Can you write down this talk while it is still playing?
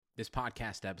This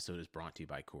podcast episode is brought to you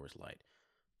by Coors Light.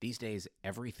 These days,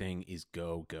 everything is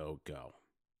go, go, go.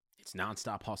 It's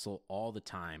nonstop hustle all the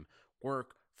time.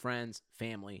 Work, friends,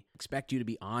 family expect you to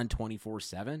be on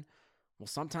 24/7. Well,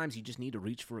 sometimes you just need to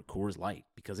reach for a Coors Light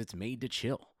because it's made to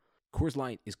chill. Coors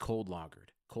Light is cold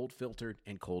lagered, cold filtered,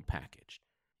 and cold packaged.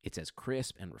 It's as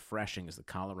crisp and refreshing as the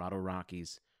Colorado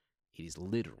Rockies. It is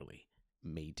literally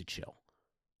made to chill.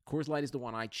 Coors Light is the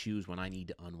one I choose when I need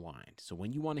to unwind. So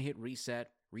when you want to hit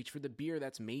reset, reach for the beer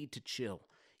that's made to chill.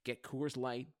 Get Coors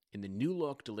Light in the new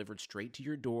look delivered straight to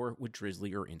your door with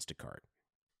Drizzly or Instacart.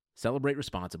 Celebrate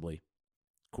responsibly.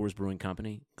 Coors Brewing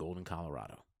Company, Golden,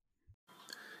 Colorado.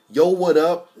 Yo, what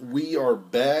up? We are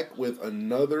back with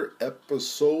another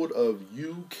episode of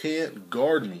You Can't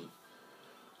Guard Me.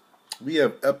 We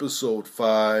have episode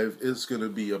 5. It's going to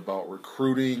be about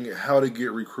recruiting, how to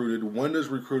get recruited, when does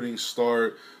recruiting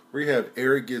start. We have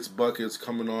Eric Gets Buckets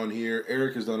coming on here.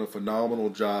 Eric has done a phenomenal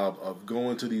job of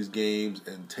going to these games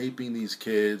and taping these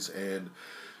kids, and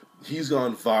he's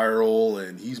gone viral,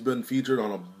 and he's been featured on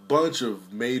a bunch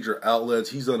of major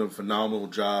outlets. He's done a phenomenal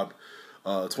job.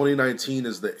 2019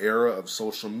 is the era of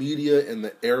social media and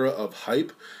the era of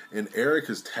hype, and Eric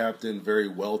has tapped in very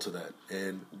well to that.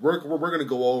 And we're going to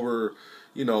go over,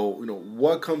 you know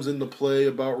what comes into play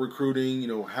about recruiting.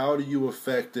 How do you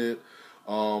affect it,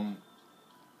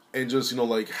 and just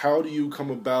how do you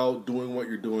come about doing what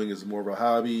you're doing is more of a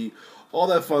hobby, all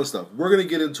that fun stuff. We're going to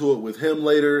get into it with him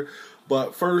later,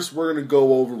 but first we're going to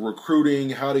go over recruiting,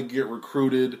 how to get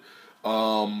recruited.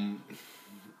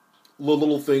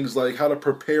 Little things like how to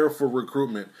prepare for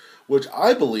recruitment, which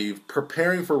I believe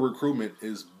preparing for recruitment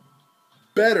is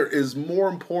more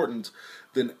important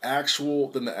than the actual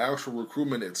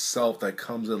recruitment itself that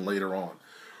comes in later on.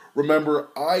 Remember,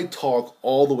 I talk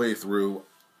all the way through.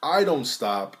 I don't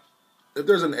stop. If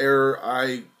there's an error,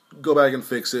 I go back and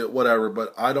fix it, whatever,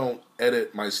 but I don't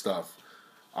edit my stuff.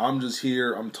 I'm just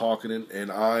here, I'm talking,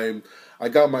 and I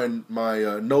got my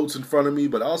notes in front of me,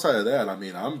 but outside of that,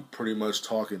 I'm pretty much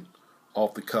talking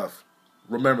off the cuff.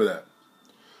 Remember that.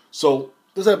 So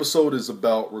this episode is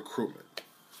about recruitment.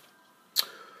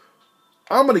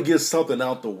 I'm going to get something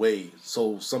out the way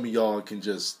so some of y'all can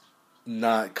just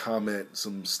not comment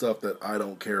some stuff that I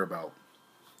don't care about.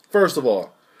 First of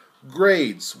all,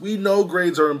 grades. We know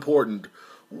grades are important.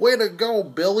 Way to go,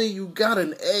 Billy. You got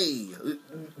an A.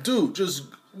 Dude, just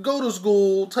go to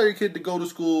school. Tell your kid to go to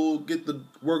school. Get the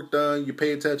work done. You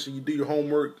pay attention. You do your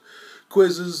homework.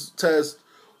 Quizzes, tests.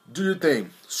 Do your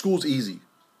thing. School's easy.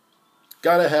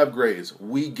 Gotta have grades.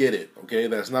 We get it, okay?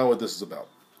 That's not what this is about.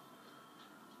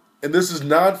 And this is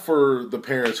not for the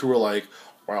parents who are like,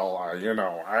 well, I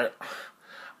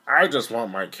just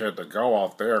want my kid to go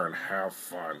out there and have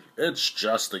fun. It's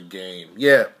just a game.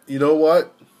 Yeah, you know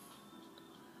what?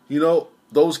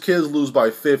 Those kids lose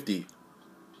by 50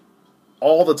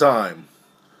 all the time.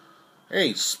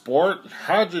 Hey, sport,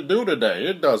 how'd you do today?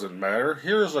 It doesn't matter.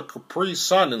 Here's a Capri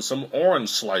Sun and some orange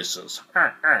slices.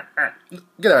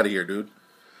 Get out of here, dude.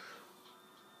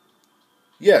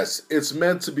 Yes, it's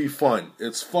meant to be fun.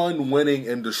 It's fun winning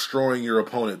and destroying your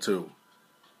opponent, too.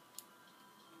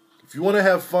 If you want to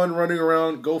have fun running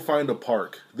around, go find a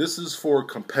park. This is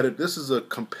a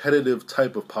competitive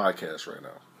type of podcast right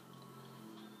now.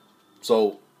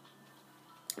 So,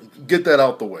 get that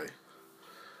out the way.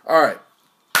 All right.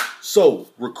 So,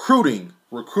 recruiting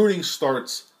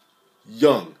starts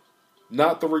young.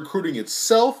 Not the recruiting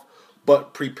itself,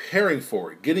 but preparing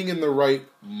for it. Getting in the right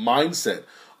mindset.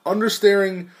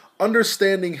 Understanding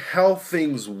how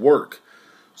things work.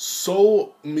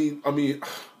 So, I'm going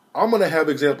to have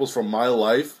examples from my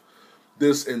life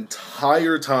this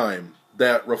entire time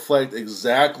that reflect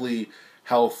exactly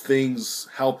how things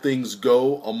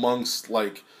go amongst,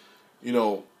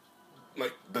 the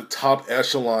top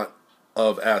echelon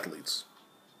of athletes.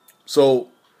 So,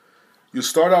 you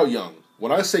start out young.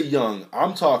 When I say young,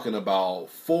 I'm talking about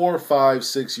 4, 5,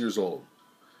 6 years old.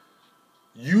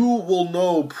 You will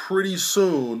know pretty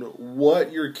soon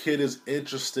what your kid is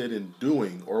interested in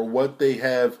doing or what they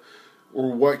have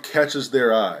or what catches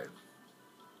their eye.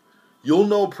 You'll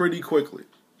know pretty quickly.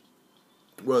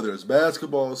 Whether it's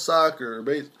basketball, soccer,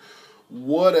 baseball,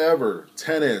 whatever,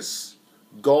 tennis,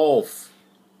 golf.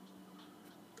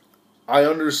 I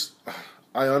understand.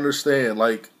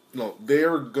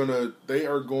 They're going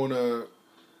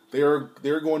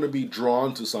to be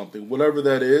drawn to something, whatever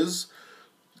that is.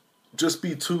 Just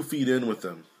be 2 feet in with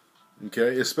them,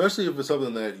 okay? Especially if it's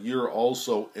something that you're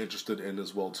also interested in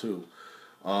as well too,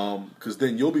 because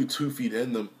then you'll be 2 feet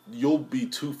in them. You'll be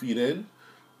 2 feet in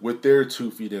with their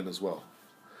 2 feet in as well.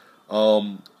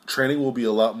 Training will be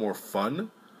a lot more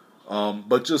fun.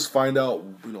 But just find out,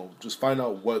 just find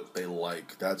out what they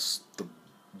like. That's the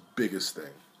biggest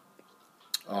thing.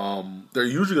 They're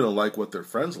usually going to like what their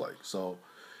friends like. So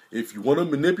if you want to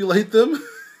manipulate them,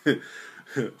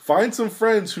 find some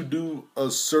friends who do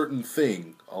a certain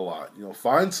thing a lot.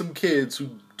 Find some kids who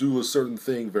do a certain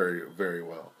thing very, very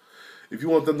well. If you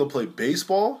want them to play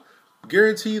baseball,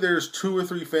 guarantee there's 2 or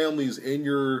 3 families in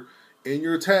your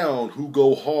town who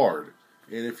go hard.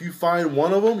 And if you find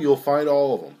one of them, you'll find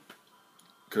all of them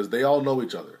because they all know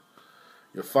each other.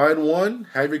 You find one,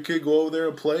 have your kid go over there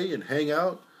and play and hang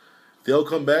out. They'll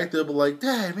come back, they'll be like,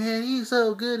 Dad, man, he's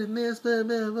so good in this, blah,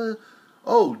 blah, blah.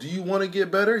 Oh, do you want to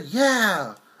get better?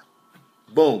 Yeah.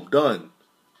 Boom, done.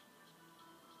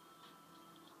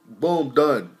 Boom,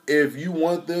 done. If you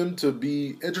want them to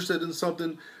be interested in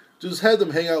something, just have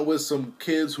them hang out with some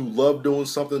kids who love doing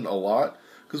something a lot.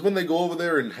 Because when they go over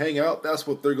there and hang out, that's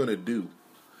what they're going to do.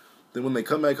 Then when they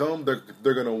come back home,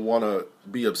 they're going to want to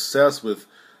be obsessed with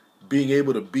being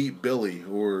able to beat Billy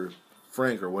or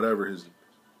Frank or whatever his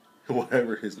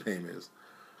name is.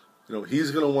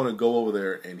 He's going to want to go over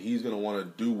there and he's going to want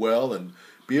to do well and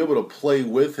be able to play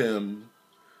with him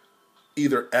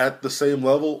either at the same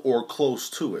level or close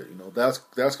to it. That's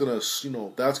going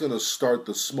to start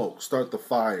the smoke, start the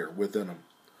fire within him.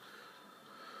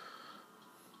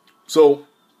 So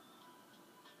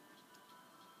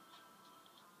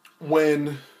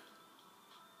when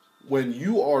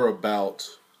you are about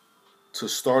to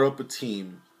start up a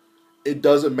team, it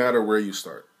doesn't matter where you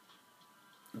start.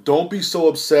 Don't be so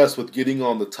obsessed with getting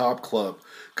on the top club,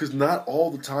 because not all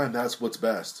the time that's what's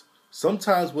best.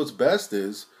 Sometimes what's best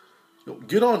is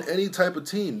get on any type of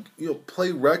team.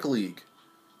 Play rec league.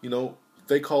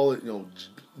 They call it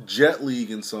jet league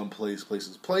in some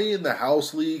places. Play in the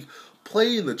house league.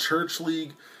 Play in the church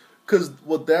league. Because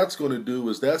what that's going to do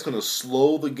is that's going to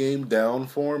slow the game down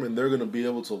for them, and they're going to be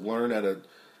able to learn at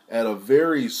a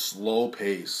very slow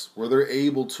pace where they're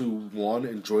able to, 1,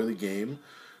 enjoy the game.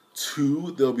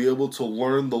 2, they'll be able to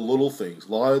learn the little things.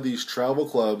 A lot of these travel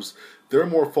clubs, they're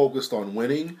more focused on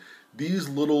winning. These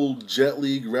little jet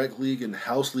league, rec league, and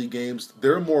house league games,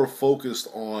 they're more focused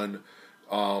on,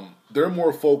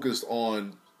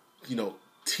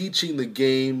 teaching the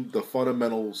game, the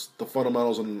fundamentals,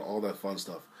 and all that fun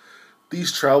stuff.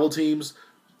 These travel teams,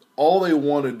 all they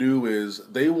want to do is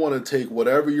they want to take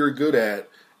whatever you're good at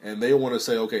and they want to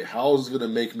say, okay, how is it going to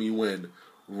make me win?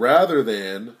 Rather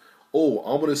than, oh,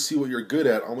 I'm going to see what you're good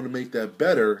at, I'm going to make that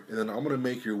better, and then I'm going to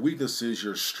make your weaknesses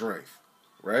your strength,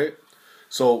 right?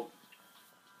 So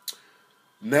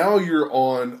now you're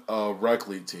on a rec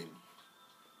league team.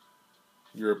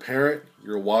 You're a parent,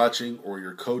 you're watching, or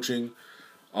you're coaching.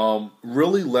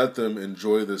 Really let them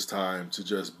enjoy this time to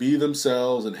just be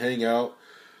themselves and hang out.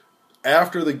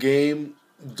 After the game,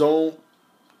 don't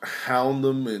hound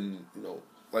them and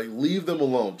leave them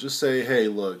alone. Just say, hey,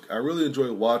 look, I really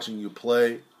enjoy watching you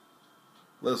play.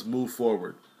 Let's move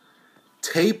forward.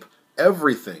 Tape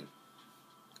everything.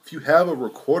 If you have a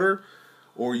recorder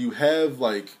or you have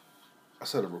I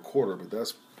said a recorder, but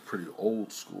that's pretty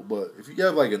old school. But if you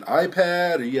have an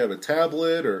iPad or you have a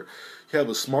tablet or you have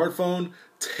a smartphone,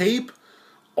 tape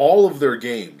all of their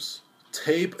games.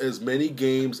 Tape as many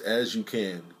games as you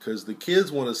can because the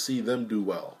kids want to see them do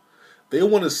well. They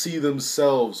want to see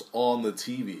themselves on the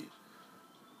TV.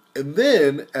 And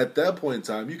then, at that point in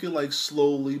time, you can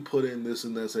slowly put in this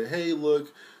and that. Say, hey,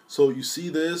 look, so you see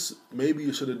this? Maybe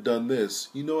you should have done this.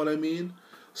 You know what I mean?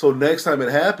 So next time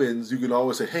it happens, you can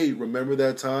always say, hey, remember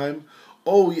that time?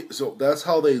 Oh, yeah. So that's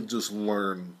how they just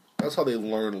learn. That's how they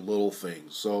learn little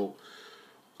things. So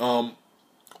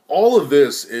all of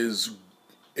this is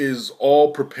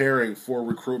all preparing for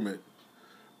recruitment.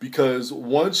 Because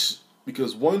once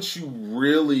you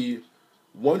really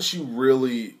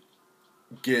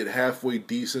get halfway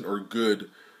decent or good,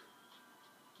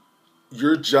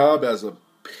 your job as a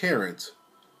parent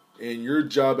and your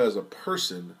job as a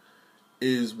person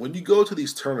is when you go to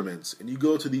these tournaments and you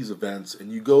go to these events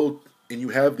and you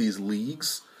have these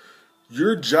leagues,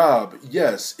 your job,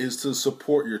 yes, is to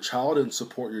support your child and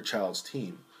support your child's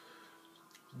team.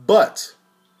 But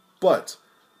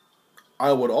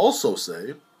I would also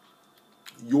say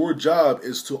your job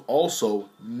is to also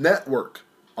network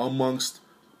amongst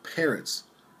parents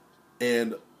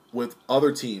and with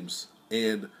other teams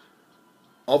and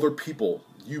other people.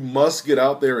 You must get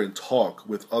out there and talk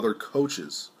with other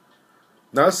coaches.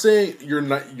 Not saying you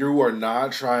are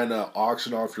not trying to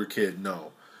auction off your kid.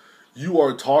 No. You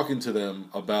are talking to them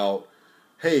about,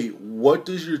 hey, what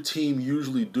does your team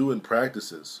usually do in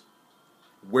practices?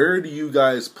 Where do you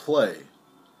guys play?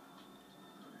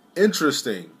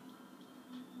 Interesting.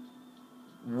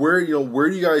 where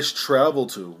do you guys travel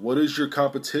to? What is your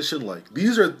competition like?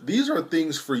 These are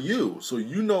things for you, so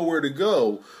you know where to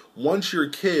go once your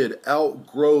kid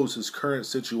outgrows his current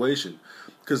situation,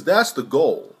 because that's the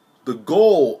goal. The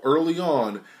goal early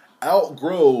on,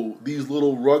 outgrow these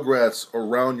little rugrats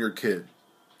around your kid.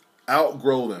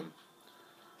 Outgrow them.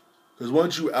 Because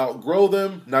once you outgrow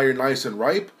them, now you're nice and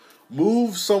ripe.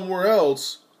 Move somewhere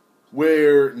else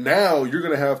where now you're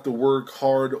going to have to work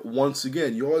hard once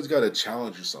again. You always got to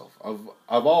challenge yourself.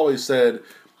 I've always said,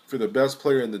 if you're the best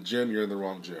player in the gym, you're in the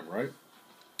wrong gym, right?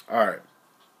 All right.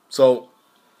 So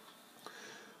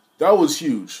that was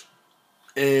huge.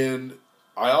 And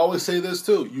I always say this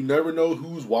too. You never know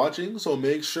who's watching, so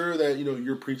make sure that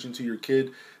you're preaching to your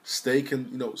kid.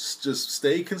 Just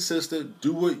stay consistent.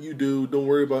 Do what you do. Don't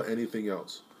worry about anything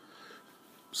else.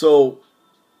 So,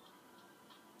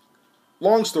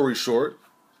 long story short,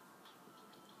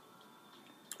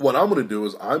 what I'm going to do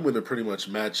is I'm going to pretty much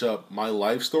match up my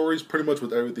life stories pretty much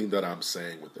with everything that I'm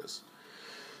saying with this.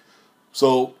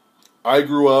 So, I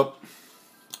grew up.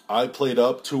 I played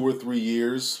up 2 or 3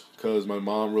 years because my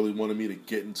mom really wanted me to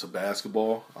get into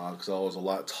basketball because I was a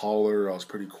lot taller. I was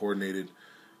pretty coordinated,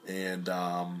 and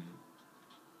I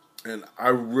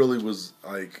really was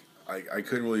like I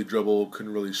couldn't really dribble,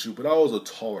 couldn't really shoot, but I was a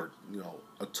taller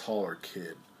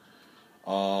kid.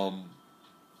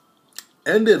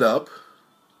 Ended up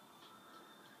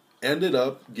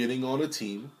getting on a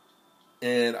team,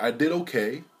 and I did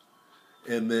okay.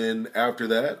 And then after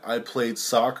that, I played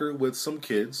soccer with some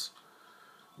kids.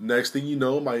 Next thing you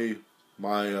know, my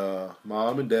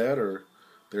mom and dad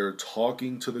they're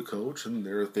talking to the coach, and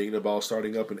they're thinking about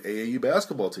starting up an AAU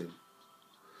basketball team.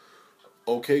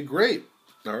 Okay, great.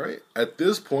 All right. At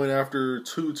this point, after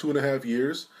 2.5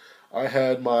 years, I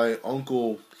had my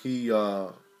uncle. He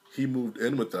moved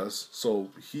in with us, so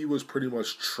he was pretty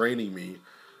much training me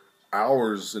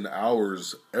hours and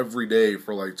hours every day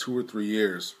for like 2 or 3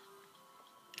 years.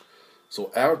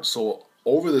 So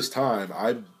over this time,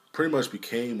 I pretty much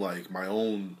became like my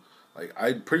own. Like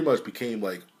I pretty much became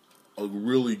like a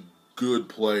really good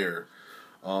player.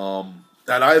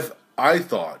 That I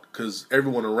thought, because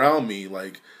everyone around me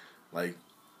like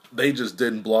they just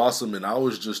didn't blossom, and I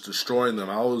was just destroying them.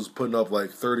 I was putting up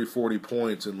like 30, 40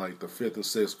 points in like the 5th and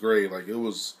 6th grade. Like it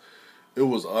was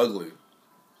ugly.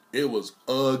 It was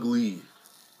ugly.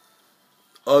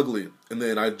 And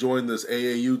then I joined this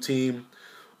AAU team,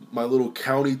 my little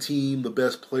county team, the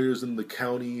best players in the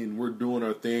county, and we're doing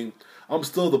our thing. I'm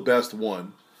still the best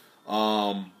one.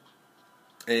 We're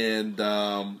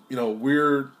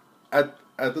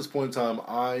at this point in time,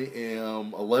 I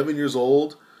am 11 years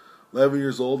old. I'm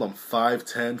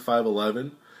 5'10",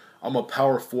 5'11". I'm a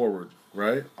power forward,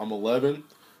 right? I'm 11.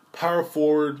 Power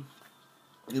forward,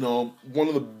 one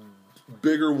of the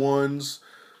bigger ones.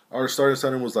 Our starting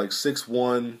center was like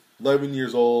 6'1", 11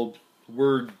 years old.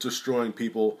 We're destroying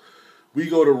people. We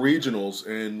go to regionals,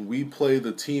 and we play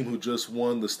the team who just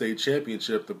won the state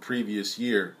championship the previous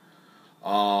year.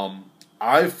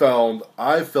 I felt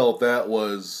that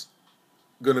was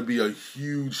going to be a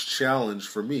huge challenge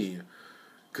for me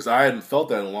because I hadn't felt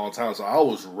that in a long time, so I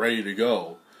was ready to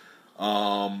go.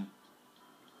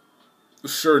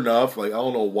 Sure enough, like I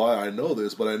don't know why I know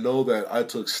this, but I know that I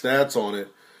took stats on it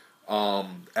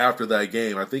after that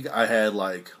game. I think I had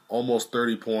like almost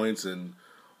 30 points and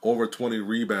over 20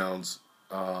 rebounds.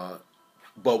 But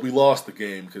we lost the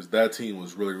game because that team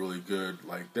was really, really good.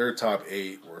 Like their top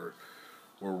 8 were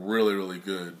really, really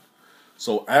good.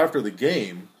 So after the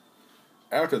game,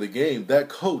 that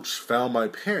coach found my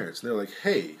parents, and they're like,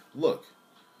 "Hey, look,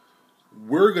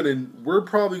 we're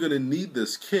probably gonna need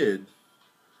this kid,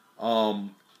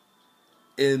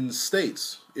 in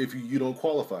states if you don't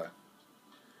qualify."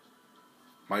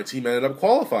 My team ended up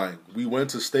qualifying. We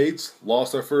went to states,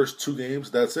 lost our first 2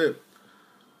 games. That's it.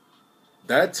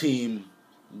 That team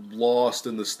lost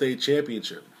in the state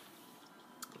championship.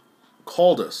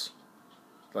 Called us.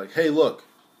 Like, hey, look,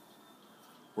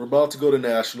 we're about to go to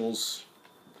nationals.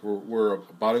 We're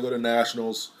about to go to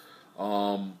nationals.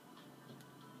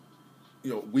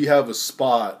 We have a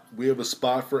spot. We have a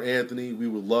spot for Anthony. We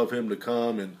would love him to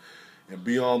come and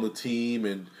be on the team,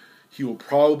 and he will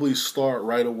probably start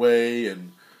right away.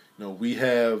 And we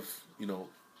have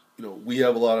we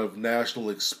have a lot of national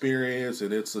experience,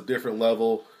 and it's a different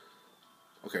level.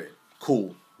 Okay,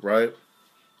 cool, right?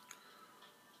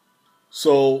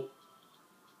 So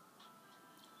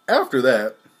after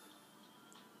that,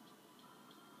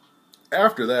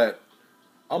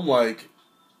 I'm like,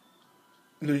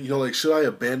 like, should I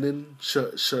abandon?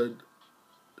 Should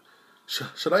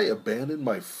I abandon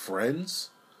my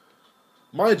friends?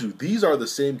 Mind you, these are the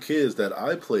same kids that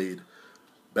I played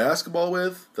basketball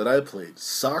with, that I played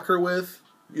soccer with,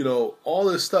 all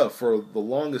this stuff for the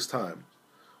longest time.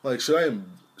 Like,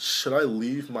 should I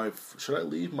leave my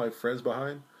friends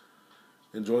behind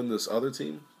and join this other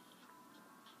team?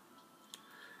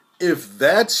 If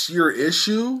that's your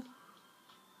issue,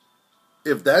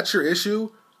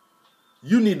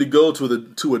 you need to go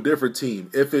to a different team.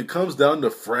 If it comes down to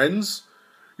friends,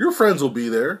 your friends will be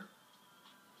there.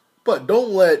 But don't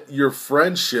let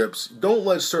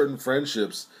certain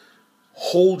friendships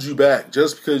hold you back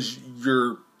just because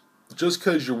you're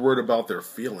worried about their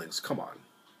feelings. Come on.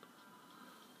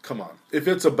 If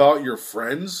it's about your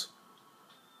friends,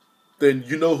 then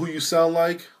you know who you sound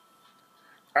like.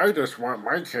 I just want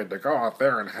my kid to go out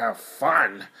there and have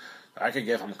fun. I could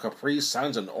give him Capri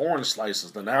Suns and orange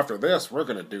slices. Then after this, we're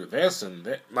gonna do this and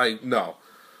that. Like, no.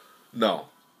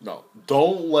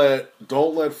 Don't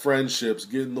let friendships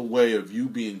get in the way of you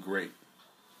being great.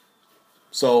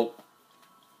 So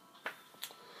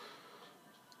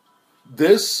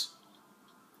this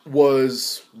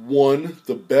was, one,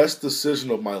 the best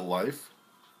decision of my life.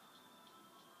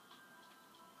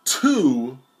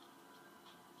 Two,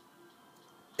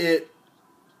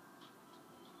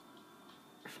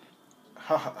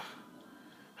 how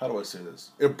do I say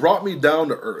this? It brought me down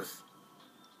to earth.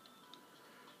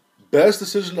 Best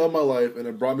decision of my life, and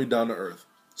it brought me down to earth.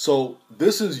 So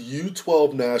this is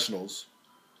U12 Nationals.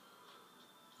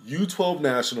 U12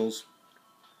 Nationals.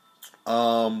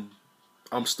 I'm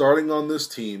starting on this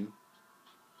team.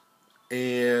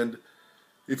 And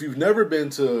if you've never been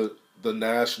to the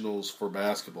Nationals for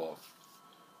basketball,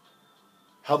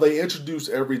 how they introduce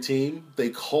every team, they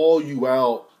call you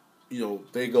out,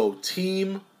 they go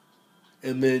team,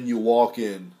 and then you walk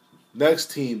in.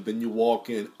 Next team, then you walk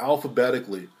in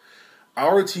alphabetically.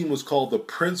 Our team was called the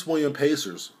Prince William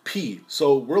Pacers, P.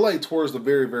 So we're like towards the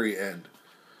very, very end.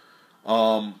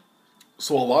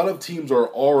 So a lot of teams are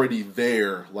already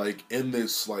there, like in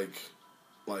this,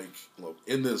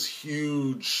 in this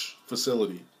huge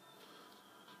facility.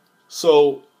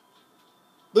 So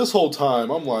this whole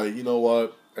time, I'm like, you know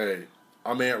what? Hey,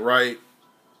 I'm Ant Wright.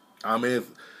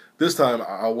 This time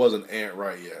I wasn't Ant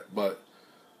Wright yet, but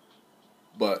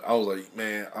I was like,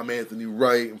 man, I'm Anthony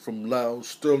Wright. I'm from Laos,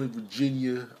 Sterling,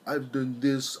 Virginia. I've done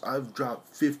this. I've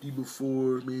dropped 50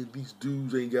 before. Man, these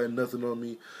dudes ain't got nothing on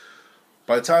me.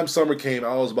 By the time summer came,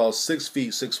 I was about 6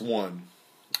 feet, 6'1",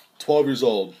 12 years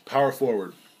old, power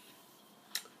forward.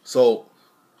 So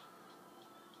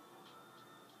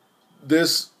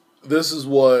this is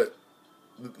what,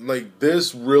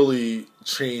 this really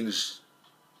changed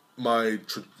my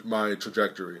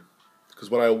trajectory. Because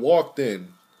when I walk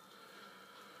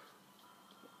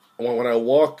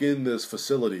in this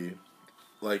facility,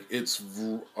 it's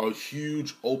a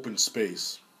huge open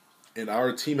space. And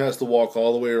our team has to walk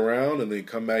all the way around and then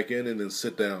come back in and then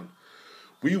sit down.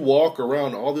 We walk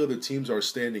around, all the other teams are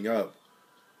standing up.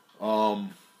 I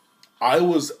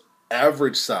was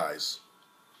average size.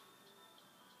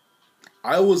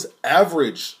 I was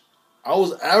average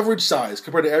size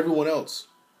compared to everyone else.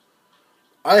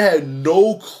 I had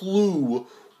no clue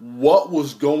what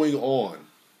was going on.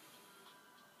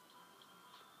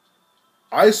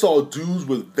 I saw dudes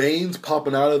with veins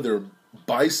popping out of their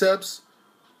biceps.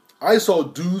 I saw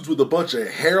dudes with a bunch of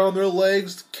hair on their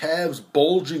legs, calves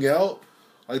bulging out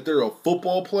like they're a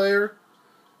football player.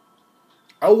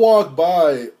 I walked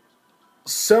by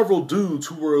several dudes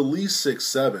who were at least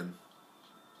 6'7".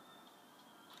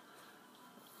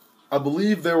 I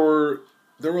believe there were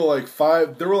like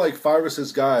five or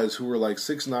six guys who were like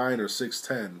 6'9" or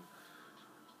 6'10".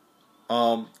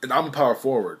 And I'm a power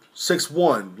forward,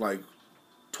 6'1",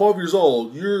 12 years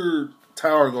old. You're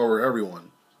towering over everyone.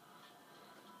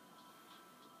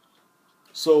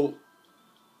 So,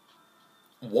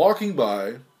 walking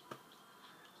by,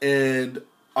 and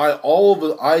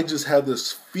I just had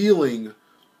this feeling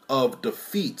of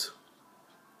defeat.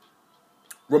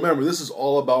 Remember, this is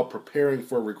all about preparing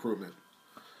for recruitment.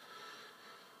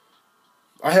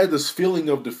 I had this feeling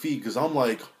of defeat because I'm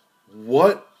like,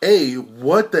 what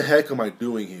the heck am I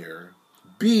doing here?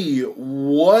 B,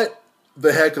 what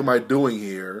the heck am I doing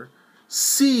here?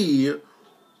 C,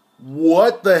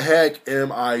 what the heck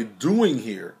am I doing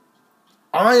here?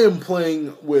 I'm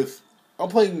playing with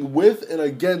and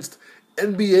against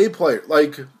NBA players.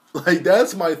 Like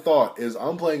that's my thought, is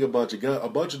I'm playing a bunch of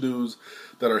dudes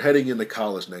that are heading into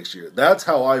college next year. That's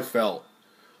how I felt.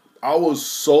 I was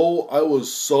so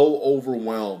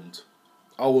overwhelmed.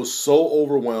 I was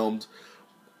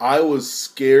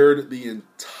scared the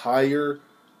entire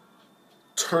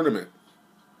tournament.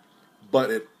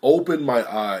 But it opened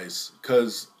my eyes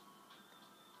because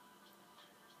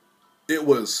it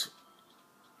was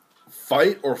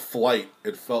fight or flight,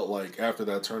 it felt like, after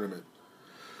that tournament.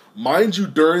 Mind you,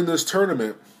 during this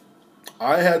tournament,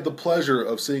 I had the pleasure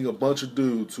of seeing a bunch of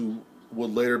dudes who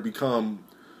would later become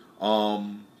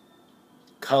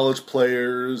college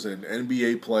players and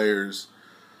NBA players.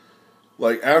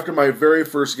 Like, after my very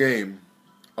first game,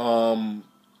 the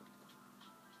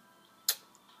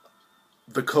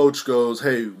coach goes,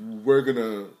 "Hey, we're going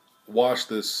to watch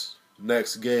this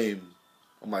next game."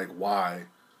 I'm like, "Why?"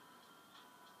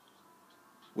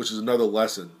 Which is another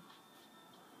lesson.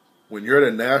 When you're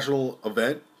at a national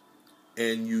event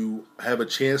and you have a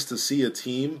chance to see a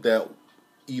team that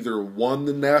either won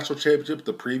the national championship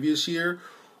the previous year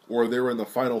or they were in the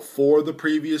Final Four the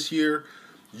previous year,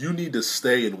 you need to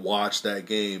stay and watch that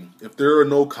game. If there are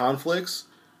no conflicts,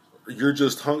 you're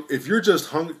just hung. If you're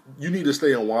just hung, you need to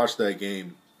stay and watch that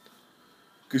game.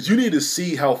 Because you need to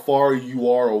see how far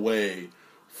you are away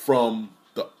from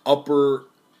the upper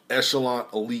echelon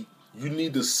elite. You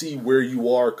need to see where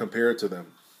you are compared to them.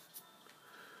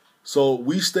 So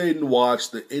we stayed and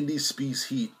watched the Indy Spice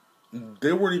Heat.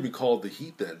 They weren't even called the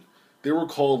Heat then. They were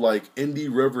called like Indy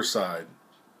Riverside.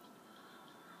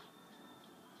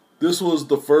 This was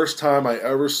the first time I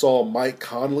ever saw Mike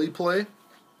Conley play.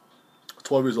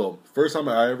 12 years old. First time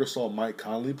I ever saw Mike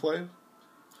Conley play.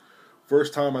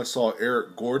 First time I saw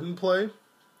Eric Gordon play.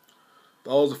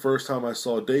 That was the first time I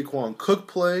saw Daquan Cook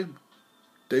play.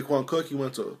 Daquan Cook, he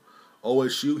went to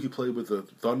OSU. He played with the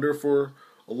Thunder for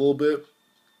a little bit.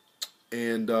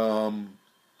 And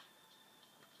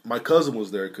my cousin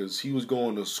was there because he was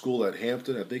going to school at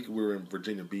Hampton. I think we were in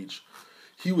Virginia Beach.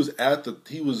 He was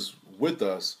with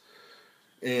us,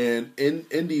 and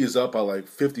Indy is up by like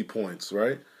 50 points,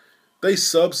 right? They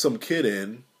subbed some kid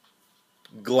in,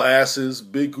 glasses,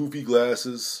 big goofy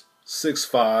glasses,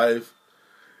 6'5".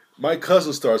 My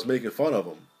cousin starts making fun of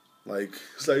him. Like,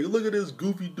 it's like, look at this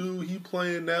goofy dude. He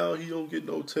playing now. He don't get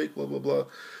no take, blah, blah, blah.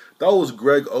 That was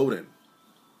Greg Oden.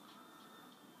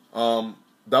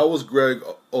 That was Greg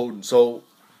Oden. So,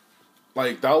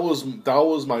 like, that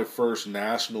was my first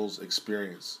Nationals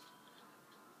experience.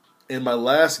 And my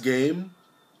last game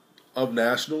of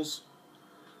Nationals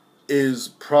is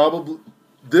probably,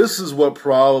 this is what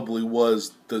probably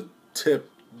was the tip.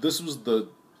 This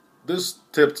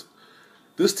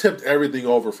tipped everything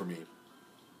over for me.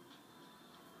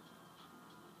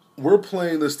 We're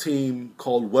playing this team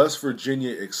called West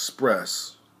Virginia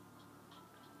Express.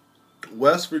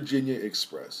 West Virginia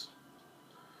Express.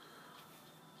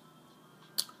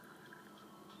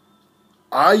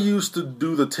 I used to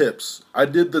do the tips. I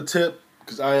did the tip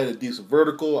because I had a decent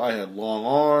vertical. I had long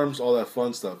arms, all that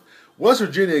fun stuff. West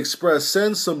Virginia Express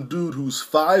sends some dude who's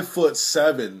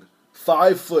 5'7",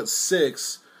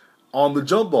 5'6" on the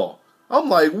jump ball. I'm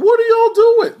like, what are y'all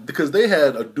doing? Because they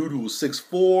had a dude who was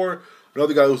 6'4",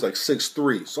 another guy who was like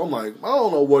 6'3". So I'm like, I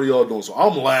don't know what are y'all doing. So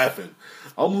I'm laughing.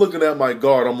 I'm looking at my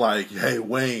guard. I'm like, hey,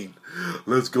 Wayne,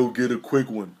 let's go get a quick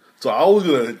one. So I was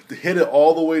going to hit it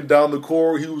all the way down the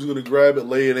court. He was going to grab it,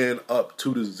 lay it in, up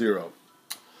 2-0.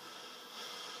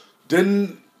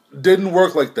 Didn't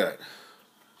work like that.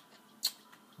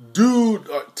 Dude,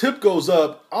 tip goes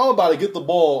up. I'm about to get the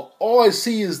ball. All I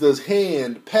see is this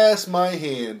hand pass my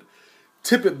hand,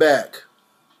 tip it back.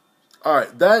 All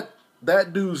right,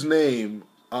 that dude's name,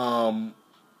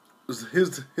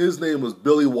 his name was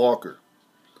Billy Walker.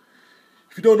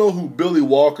 If you don't know who Billy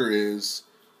Walker is,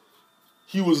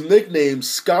 he was nicknamed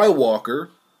Skywalker.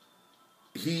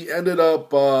 He ended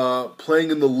up playing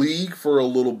in the league for a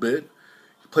little bit.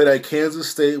 He played at Kansas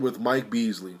State with Mike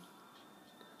Beasley.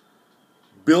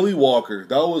 Billy Walker.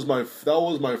 That was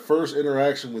my first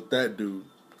interaction with that dude.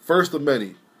 First of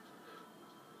many.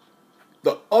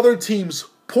 The other team's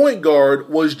point guard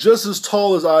was just as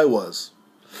tall as I was.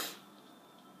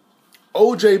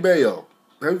 O.J. Mayo.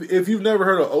 If you've never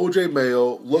heard of O.J.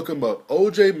 Mayo, look him up.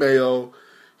 O.J. Mayo,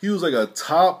 he was like a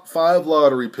top 5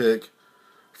 lottery pick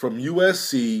from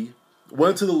USC.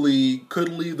 Went to the league,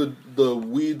 couldn't leave the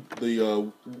weed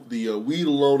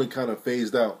alone, and kind of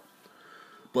phased out.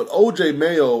 But O.J.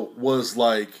 Mayo was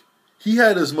like, he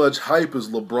had as much hype as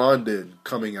LeBron did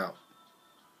coming out.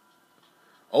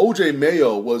 O.J.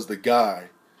 Mayo was the guy.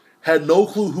 Had no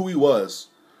clue who he was.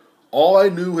 All I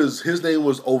knew is his name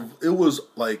was, it was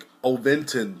like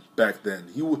Oventon back then.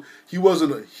 He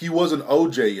wasn't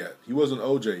OJ yet. He wasn't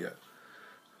OJ yet.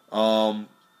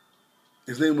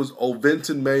 His name was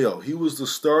Oventon Mayo. He was the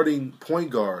starting point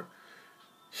guard.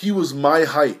 He was my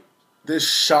height. This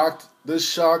shocked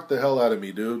the hell out of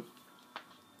me, dude.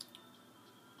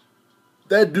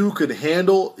 That dude could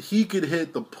handle. He could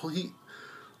hit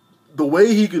the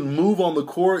way he can move on the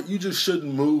court. You just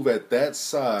shouldn't move at that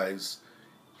size,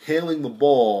 handling the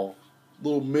ball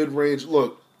little mid-range.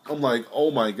 Look, I'm like,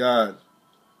 oh my God.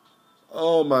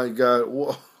 What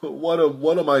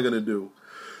am I gonna do?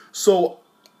 So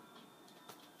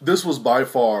this was by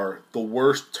far the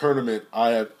worst tournament I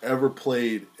have ever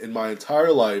played in my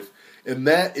entire life, and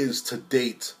that is to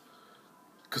date.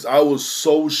 Because I was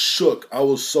so shook. I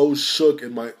was just so shook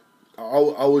in my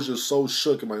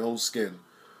own skin.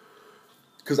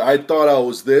 Because I thought I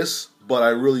was this, but I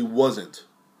really wasn't.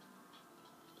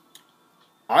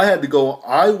 I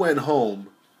went home,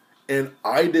 and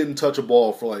I didn't touch a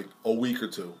ball for like a week or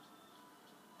two.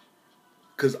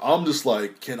 Because I'm just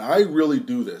like, can I really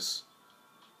do this?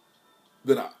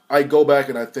 Then I go back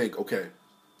and I think, okay,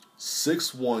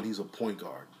 6'1", he's a point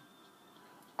guard.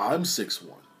 I'm 6'1".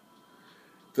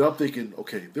 Then I'm thinking,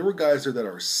 okay, there were guys there that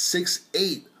are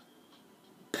 6'8",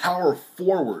 power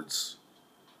forwards.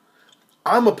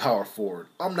 I'm a power forward.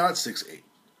 I'm not 6'8".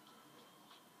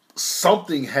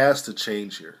 Something has to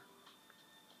change here.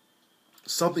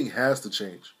 Something has to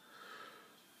change.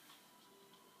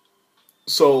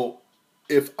 So,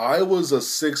 if I was a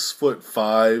 6'5",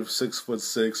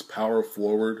 6'6" power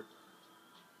forward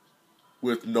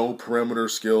with no perimeter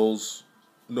skills,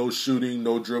 no shooting,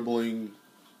 no dribbling,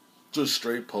 just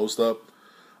straight post up,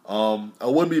 I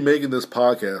wouldn't be making this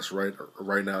podcast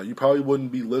right now. You probably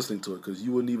wouldn't be listening to it because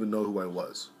you wouldn't even know who I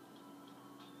was.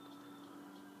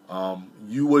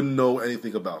 You wouldn't know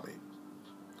anything about me.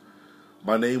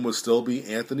 My name would still be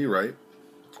Anthony Wright.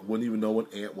 Wouldn't even know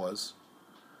what Ant was.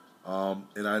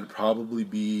 And I'd probably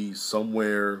be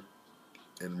somewhere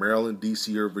in Maryland,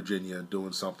 D.C., or Virginia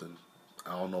doing something.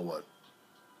 I don't know what.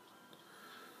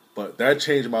 But that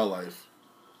changed my life.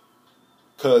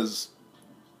 Because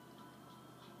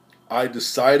I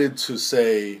decided to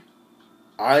say,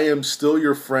 I am still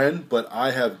your friend, but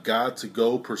I have got to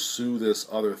go pursue this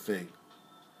other thing.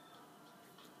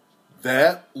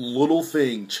 That little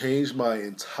thing changed my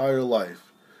entire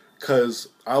life. Because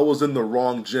I was in the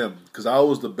wrong gym. Because I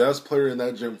was the best player in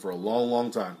that gym for a long,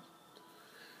 long time.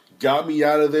 Got me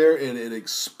out of there, and it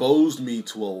exposed me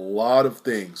to a lot of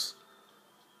things.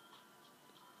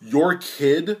 Your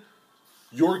kid,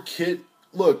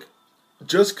 look,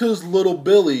 just because little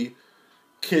Billy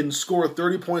can score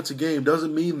 30 points a game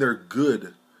doesn't mean they're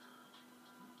good.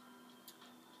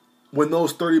 When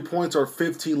those 30 points are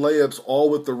 15 layups all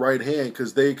with the right hand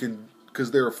because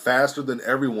they're faster than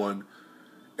everyone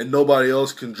and nobody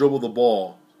else can dribble the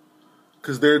ball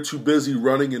because they're too busy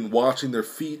running and watching their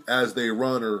feet as they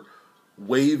run or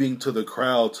waving to the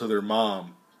crowd to their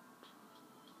mom.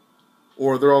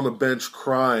 Or they're on the bench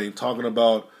crying, talking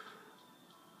about,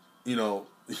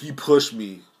 he pushed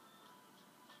me.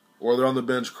 Or they're on the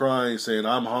bench crying, saying,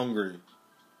 I'm hungry.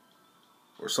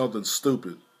 Or something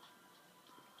stupid.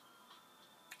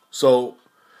 So,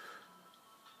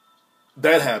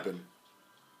 that happened.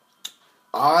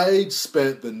 I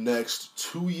spent the next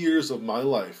 2 years of my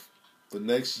life,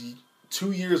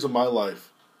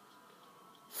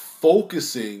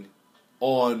 focusing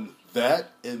on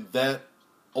that and that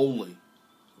only.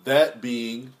 That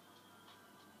being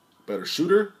better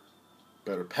shooter,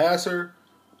 better passer,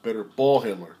 better ball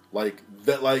handler. I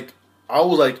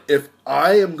was like, if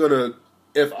I am gonna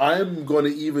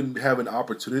even have an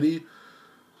opportunity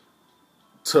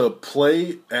to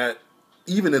play at,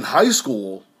 even in high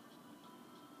school,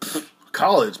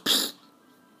 college, if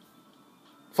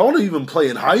I want to even play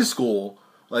in high school,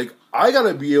 I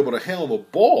gotta be able to handle the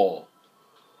ball.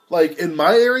 In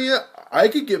my area, I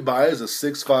could get by as a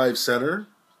 6'5" center.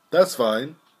 That's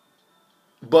fine.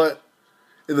 But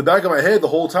in the back of my head the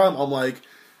whole time, I'm like,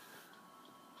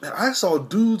 man, I saw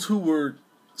dudes who were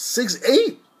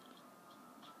 6'8"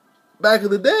 back in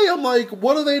the day. I'm like,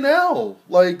 what are they now?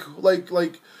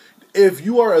 If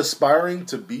you are aspiring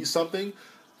to be something,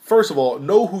 first of all,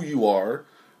 know who you are.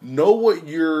 Know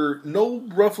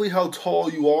roughly how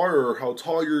tall you are or how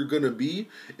tall you're going to be.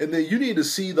 And then you need to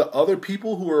see the other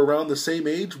people who are around the same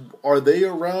age. Are they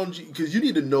around you? Because you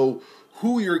need to know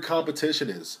who your competition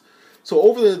is. So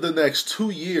over the next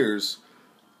 2 years,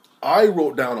 I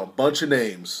wrote down a bunch of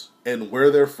names and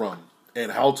where they're from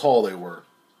and how tall they were.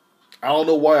 I don't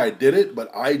know why I did it,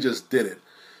 but I just did it.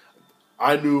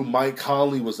 I knew Mike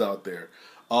Conley was out there.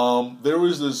 There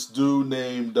was this dude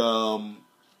named... all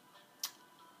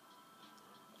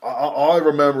I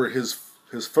remember, his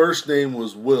first name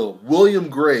was William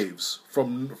Graves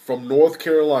from North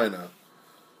Carolina.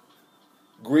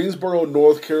 Greensboro,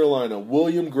 North Carolina.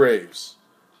 William Graves.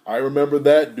 I remember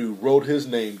that dude. Wrote his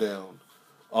name down.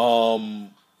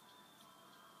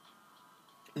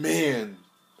 Jaron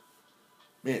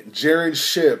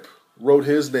Shipp wrote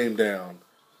his name down.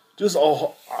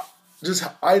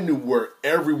 I knew where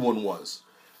everyone was.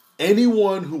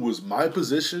 Anyone who was my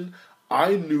position,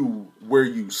 I knew where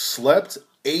you slept,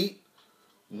 ate,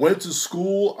 went to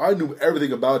school. I knew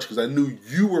everything about you because I knew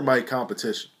you were my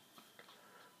competition.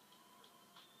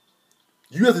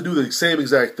 You have to do the same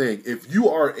exact thing. If you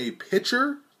are a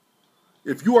pitcher,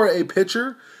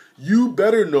 you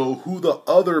better know who the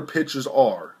other pitchers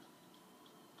are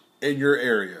in your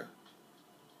area.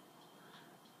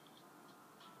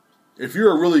 If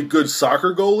you're a really good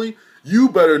soccer goalie, you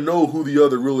better know who the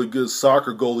other really good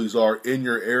soccer goalies are in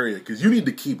your area because you need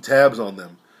to keep tabs on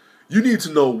them. You need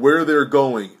to know where they're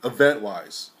going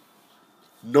event-wise.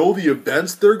 Know the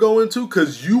events they're going to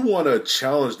because you want to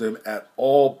challenge them at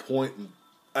all times.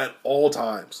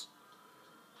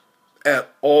 At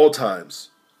all times.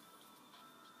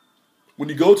 When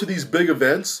you go to these big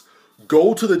events,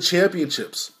 go to the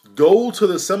championships. Go to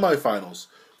the semifinals.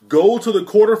 Go to the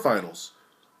quarterfinals.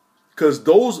 Because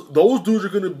those dudes are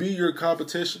going to be your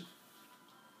competition.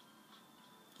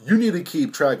 You need to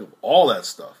keep track of all that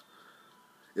stuff.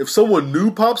 If someone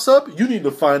new pops up, you need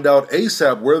to find out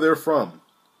ASAP where they're from.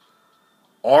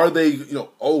 Are they,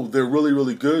 they're really,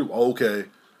 really good? Okay.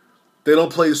 They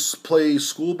don't play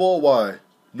school ball? Why?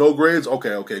 No grades?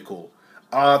 Okay, cool.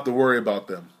 I don't have to worry about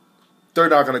them. They're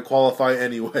not going to qualify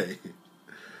anyway.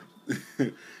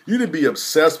 You need to be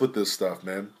obsessed with this stuff,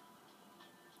 man.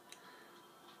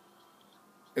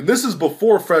 And this is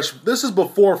before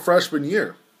freshman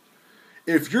year.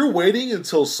 If you're waiting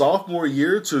until sophomore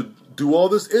year to do all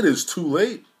this, it is too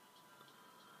late.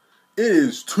 It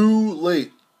is too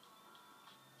late.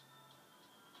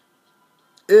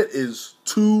 It is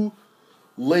too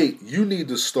late. You need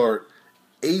to start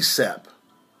ASAP.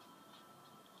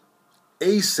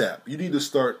 ASAP. You need to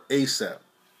start ASAP.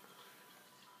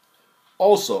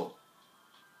 Also,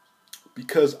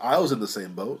 because I was in the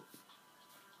same boat,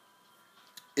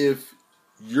 if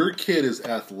your kid is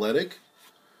athletic,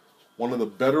 one of the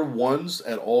better ones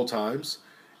at all times,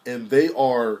 and they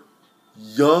are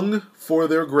young for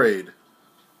their grade,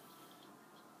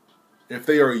 if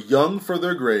they are young for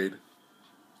their grade,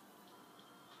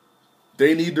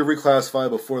 they need to reclassify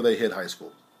before they hit high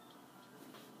school.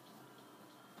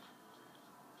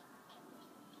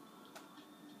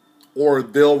 Or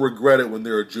they'll regret it when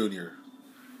they're a junior.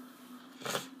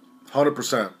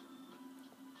 100%.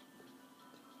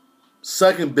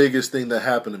 Second biggest thing that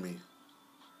happened to me.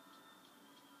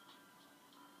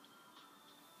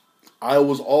 I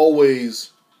was always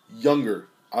younger.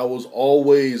 I was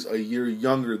always a year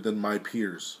younger than my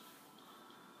peers.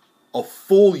 A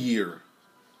full year.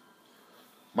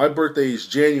 My birthday is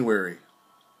January.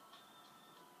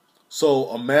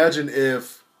 So imagine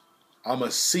if I'm a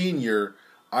senior,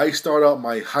 I start out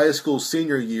my high school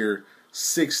senior year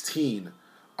 16.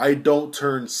 I don't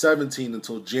turn 17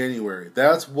 until January.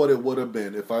 That's what it would have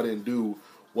been if I didn't do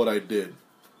what I did.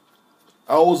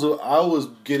 I was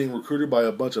getting recruited by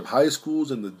a bunch of high schools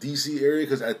in the DC area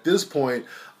because at this point,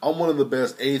 I'm one of the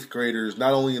best 8th graders,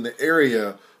 not only in the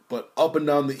area, but up and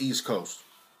down the East Coast.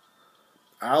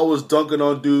 I was dunking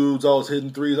on dudes. I was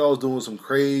hitting threes. I was doing some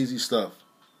crazy stuff.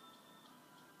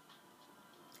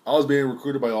 I was being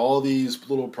recruited by all these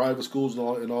little private schools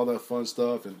and all that fun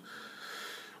stuff. And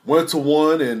went to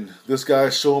one, and this guy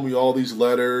showed me all these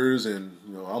letters, and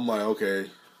I'm like,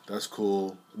 okay, that's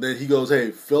cool. And then he goes,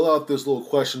 hey, fill out this little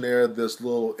questionnaire, this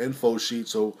little info sheet,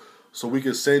 so we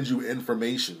can send you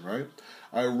information, right?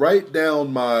 I write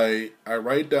down my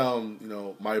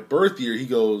birth year. He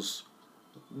goes,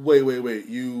 wait,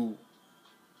 you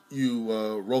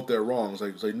wrote that wrong.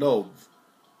 It's like, no,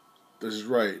 this is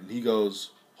right. And he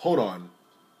goes, hold on,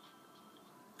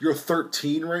 you're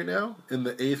 13 right now in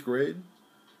the 8th grade?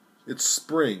 It's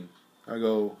spring. I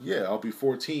go, yeah, I'll be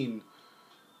 14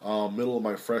 middle of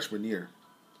my freshman year.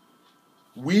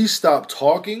 We stopped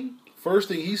talking. First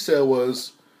thing he said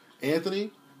was, Anthony,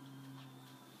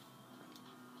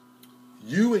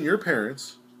 you and your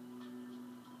parents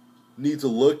need to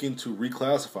look into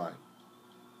reclassifying.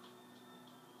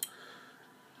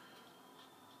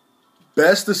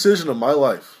 Best decision of my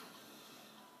life.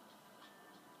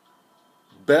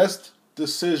 Best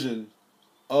decision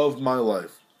of my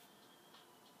life.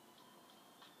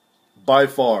 By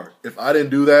far. If I didn't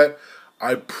do that,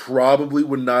 I probably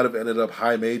would not have ended up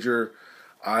high major.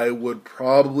 I would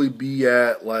probably be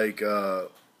at I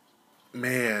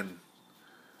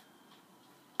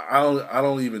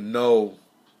don't even know.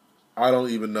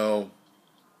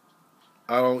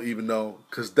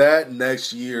 Because that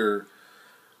next year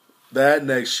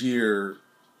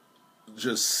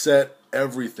just set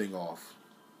everything off.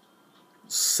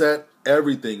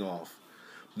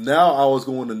 Now I was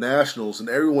going to nationals and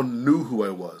everyone knew who I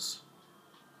was.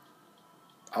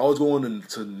 I was going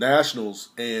to nationals,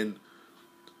 and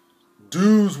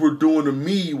dudes were doing to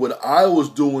me what I was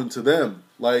doing to them.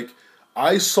 Like,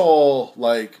 I saw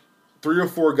like 3 or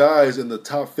 4 guys in the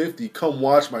top 50 come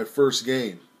watch my first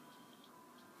game.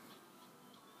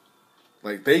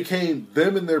 Like,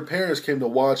 them and their parents came to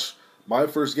watch my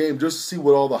first game just to see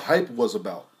what all the hype was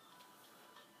about.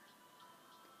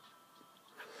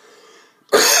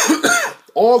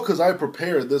 All because I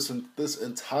prepared this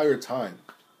entire time.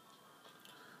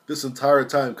 This entire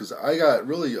time, because I got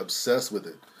really obsessed with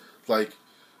it. Like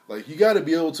you got to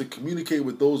be able to communicate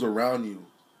with those around you.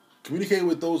 Communicate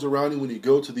with those around you when you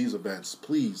go to these events,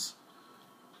 please.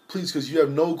 Please, because you have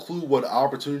no clue what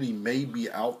opportunity may be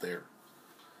out there.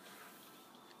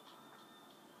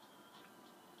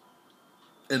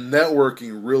 And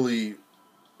networking really,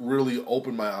 really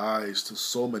opened my eyes to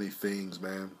so many things,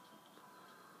 man.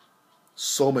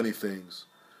 So many things.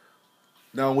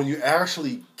 Now, when you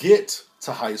actually get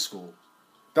to high school,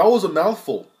 that was a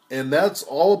mouthful. And that's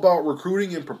all about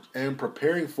recruiting and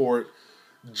preparing for it.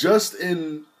 Just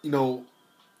in,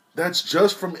 that's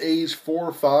just from age 4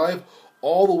 or 5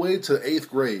 all the way to 8th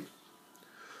grade.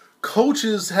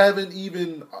 Coaches haven't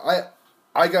even,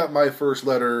 I got my first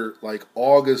letter like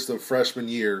August of freshman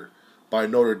year by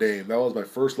Notre Dame. That was my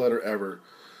first letter ever.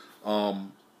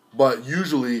 But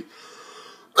usually,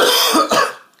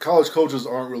 college coaches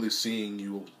aren't really seeing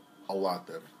you a lot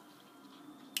then.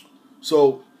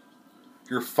 So,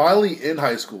 you're finally in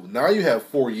high school. Now you have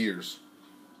 4 years.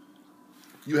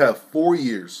 You have 4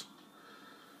 years.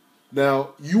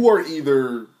 Now, you are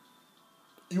either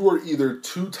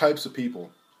 2 types of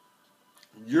people.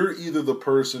 You're either the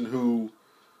person who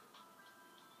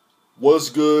was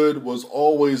good, was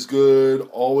always good,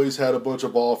 always had a bunch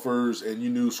of offers, and you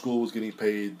knew school was getting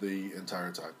paid the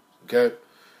entire time. Okay?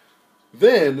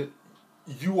 Then,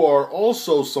 you are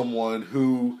also someone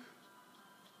who,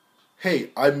 hey,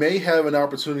 I may have an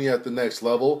opportunity at the next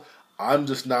level. I'm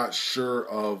just not sure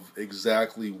of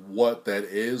exactly what that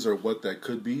is or what that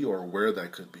could be or where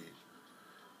that could be.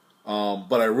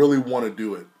 But I really want to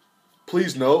do it.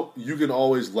 Please note, you can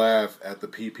always laugh at the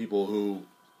people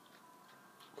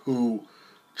who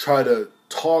try to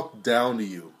talk down to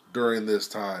you during this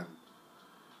time.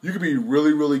 You could be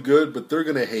really, really good, but they're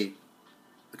going to hate.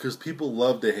 Because people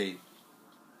love to hate.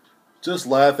 Just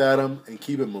laugh at them and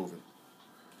keep it moving.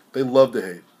 They love to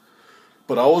hate.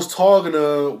 But I was talking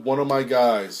to one of my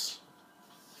guys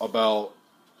about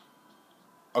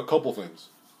a couple things.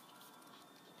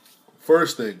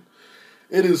 First thing,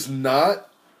 it is not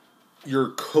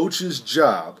your coach's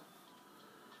job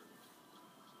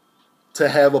to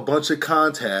have a bunch of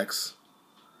contacts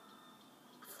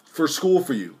for school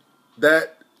for you.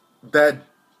 That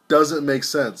doesn't make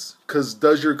sense. Because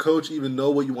does your coach even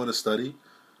know what you want to study?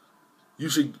 You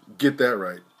should get that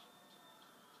right.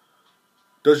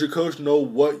 Does your coach know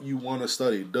what you want to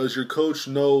study? Does your coach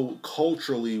know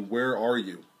culturally where are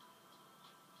you?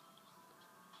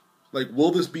 Like,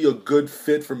 will this be a good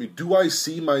fit for me? Do I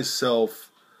see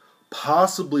myself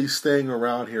possibly staying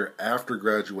around here after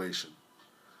graduation?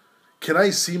 Can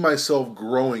I see myself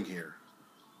growing here?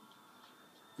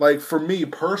 Like, for me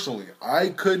personally, I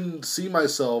couldn't see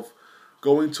myself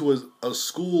going to a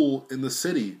school in the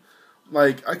city.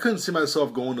 Like, I couldn't see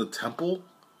myself going to Temple.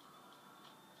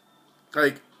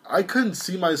 Like, I couldn't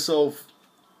see myself,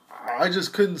 I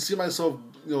just couldn't see myself,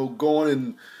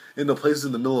 going into places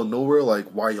in the middle of nowhere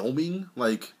like Wyoming,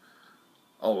 like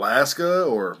Alaska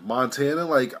or Montana.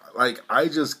 Like I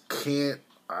just can't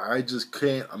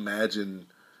imagine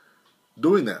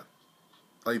doing that.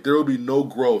 Like, there will be no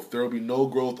growth. There will be no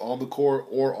growth on the court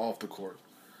or off the court.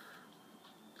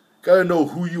 Gotta know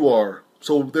who you are.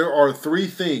 So there are 3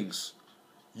 things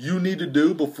you need to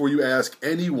do before you ask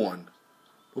anyone.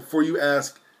 Before you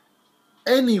ask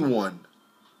anyone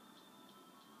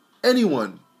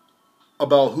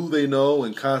about who they know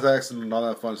and contacts and all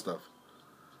that fun stuff.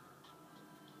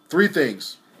 3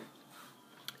 things.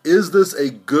 Is this a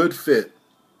good fit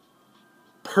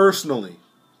personally?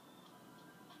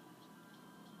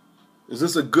 Is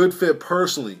this a good fit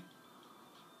personally?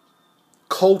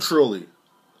 Culturally?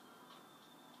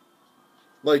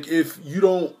 Like, if you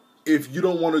don't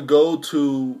want to go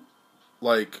to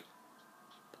like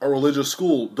a religious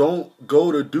school, don't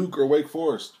go to Duke or Wake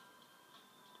Forest.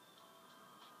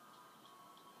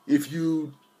 If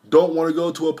you don't want to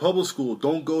go to a public school,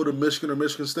 don't go to Michigan or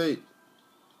Michigan State.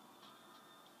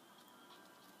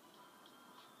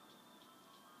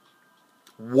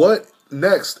 What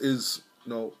next is,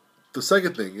 the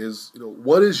second thing is,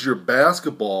 what is your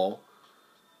basketball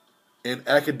and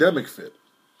academic fit?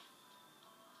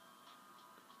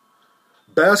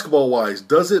 Basketball-wise,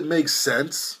 does it make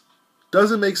sense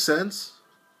Does it make sense?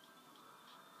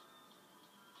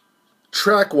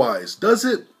 Track-wise, does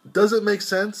it make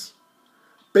sense?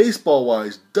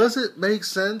 Baseball-wise, does it make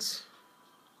sense?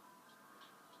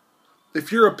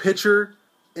 If you're a pitcher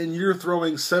and you're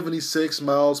throwing 76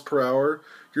 miles per hour,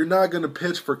 you're not going to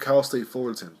pitch for Cal State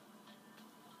Fullerton.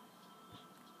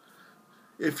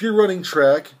 If you're running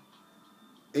track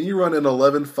and you run an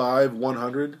 11.5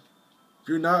 100,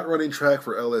 you're not running track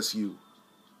for LSU.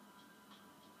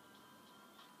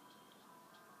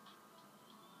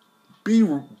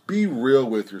 Be real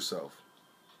with yourself.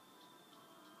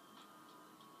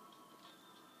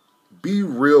 Be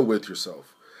real with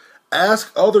yourself.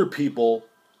 Ask other people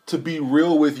to be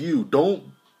real with you. Don't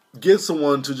get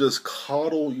someone to just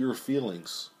coddle your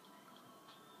feelings.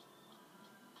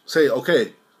 Say,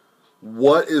 okay,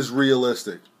 what is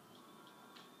realistic?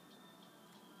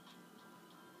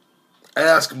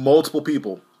 Ask multiple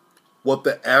people. What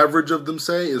the average of them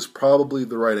say is probably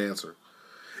the right answer.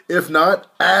 If not,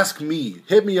 ask me.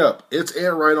 Hit me up. It's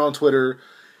Ant Wright on Twitter.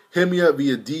 Hit me up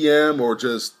via DM or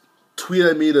just tweet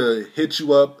at me to hit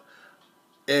you up.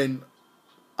 And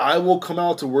I will come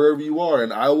out to wherever you are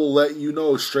and I will let you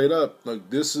know straight up, like,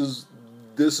 this is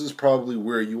probably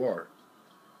where you are.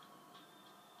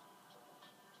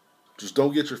 Just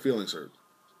don't get your feelings hurt.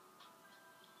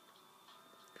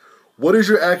 What is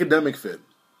your academic fit?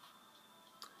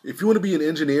 If you want to be an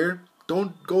engineer,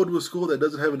 don't go to a school that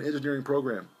doesn't have an engineering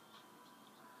program.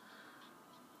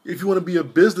 If you want to be a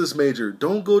business major,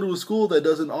 don't go to a school that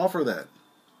doesn't offer that.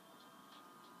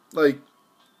 Like,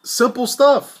 simple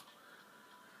stuff.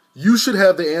 You should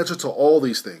have the answer to all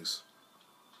these things.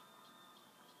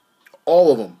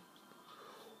 All of them.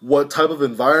 What type of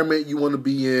environment you want to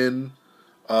be in.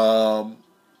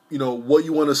 What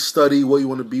you want to study, what you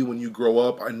want to be when you grow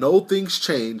up. I know things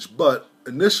change, but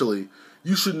initially,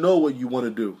 you should know what you want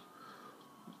to do.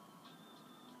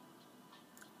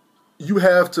 You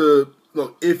have to,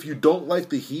 look, if you don't like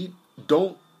the heat,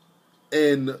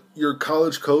 and your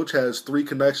college coach has 3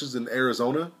 connections in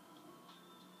Arizona,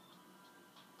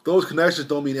 those connections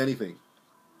don't mean anything.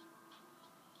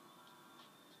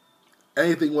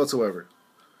 Anything whatsoever.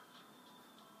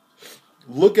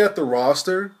 Look at the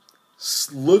roster.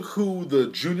 Look who the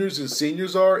juniors and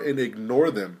seniors are and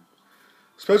ignore them.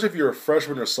 Especially if you're a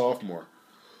freshman or sophomore.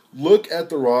 Look at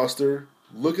the roster.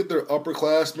 Look at their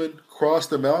upperclassmen. Cross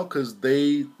them out because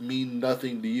they mean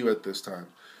nothing to you at this time.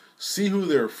 See who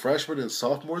their freshmen and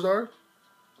sophomores are.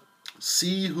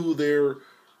 See who their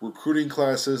recruiting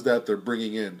class is that they're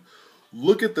bringing in.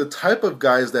 Look at the type of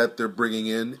guys that they're bringing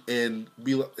in and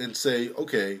say,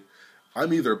 okay,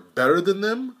 I'm either better than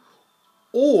them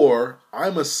or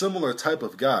I'm a similar type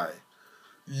of guy.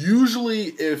 Usually,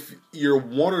 if you're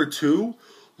 1 or 2,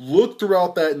 look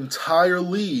throughout that entire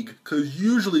league, because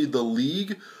usually the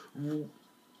league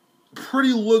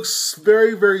looks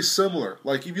very, very similar.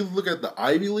 Like, if you look at the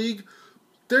Ivy League,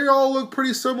 they all look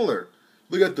pretty similar.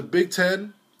 Look at the Big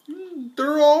Ten,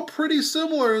 they're all pretty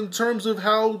similar in terms of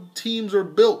how teams are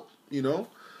built, They're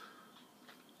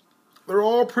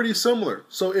all pretty similar.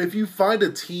 So if you find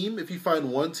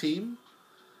one team,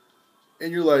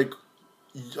 and you're like,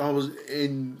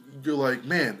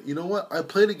 man, you know what? I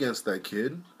played against that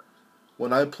kid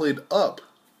when I played up,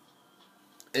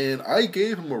 and I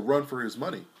gave him a run for his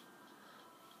money.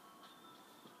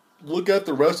 Look at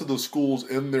the rest of the schools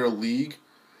in their league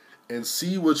and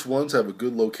see which ones have a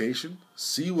good location.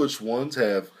 See which ones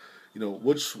have,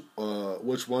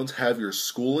 which ones have your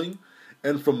schooling,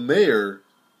 and from there,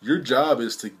 your job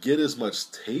is to get as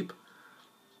much tape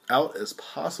out as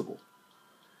possible.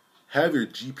 Have your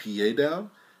GPA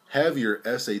down, have your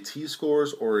SAT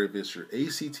scores, or if it's your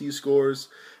ACT scores,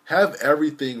 have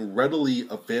everything readily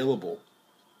available.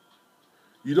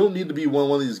 You don't need to be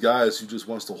one of these guys who just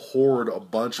wants to hoard a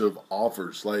bunch of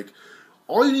offers. Like,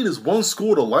 all you need is one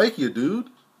school to like you, dude.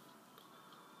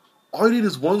 All you need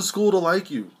is one school to like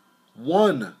you.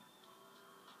 One.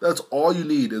 That's all you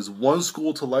need is one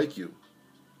school to like you.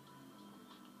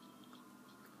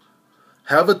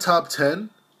 Have a top 10.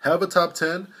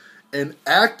 And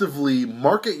actively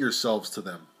market yourselves to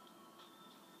them.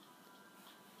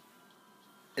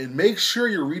 And make sure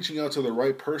you're reaching out to the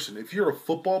right person. If you're a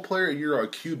football player and you're a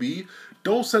QB,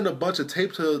 don't send a bunch of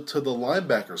tape to the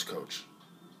linebackers coach.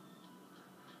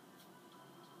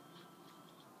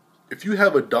 If you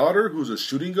have a daughter who's a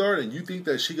shooting guard and you think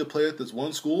that she could play at this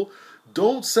one school,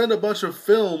 don't send a bunch of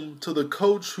film to the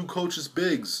coach who coaches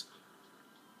bigs.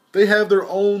 They have their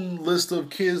own list of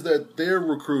kids that they're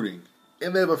recruiting.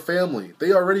 And they have a family.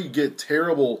 They already get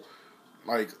terrible,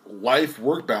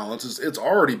 life-work balance. It's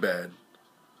already bad.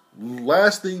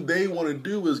 last thing they want to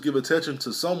do is give attention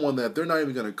to someone that they're not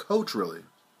even going to coach, really.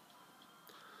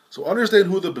 So understand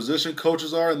who the position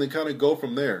coaches are and then kind of go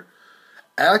from there.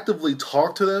 Actively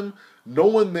talk to them. Know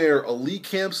when their elite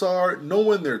camps are. Know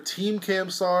when their team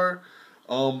camps are.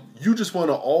 You just want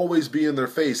to always be in their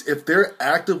face. If they're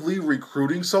actively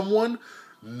recruiting someone,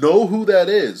 know who that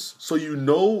is so you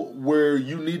know where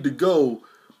you need to go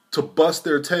to bust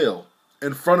their tail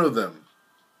in front of them.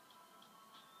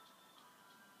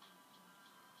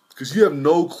 Because you have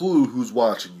no clue who's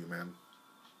watching you, man.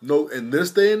 No, in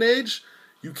this day and age,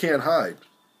 you can't hide.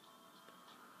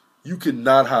 You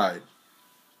cannot hide.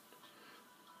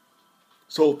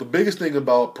 So the biggest thing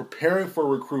about preparing for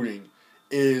recruiting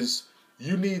is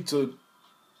you need to,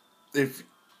 if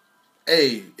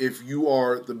you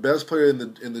are the best player in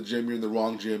the gym, you're in the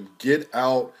wrong gym, get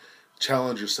out,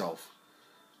 challenge yourself.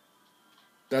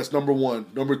 That's number one.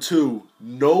 Number two,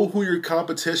 know who your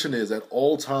competition is at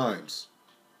all times.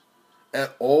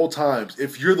 At all times.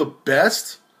 If you're the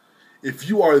best, if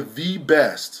you are the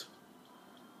best,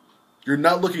 you're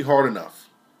not looking hard enough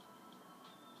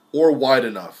or wide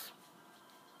enough.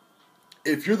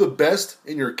 If you're the best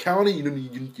in your county,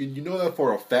 you know that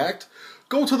for a fact,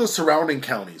 go to the surrounding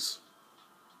counties.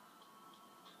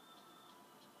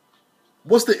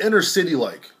 What's the inner city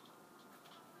like?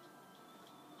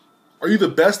 Are you the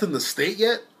best in the state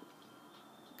yet?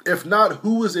 If not,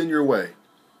 who is in your way?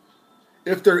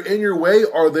 If they're in your way,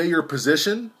 are they your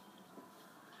position?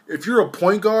 If you're a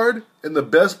point guard and the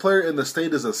best player in the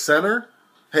state is a center,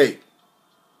 hey,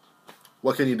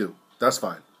 what can you do? That's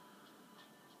fine.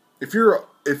 If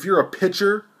you're a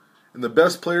pitcher and the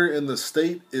best player in the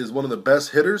state is one of the best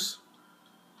hitters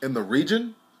in the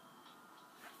region,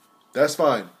 that's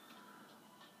fine.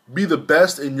 Be the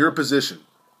best in your position.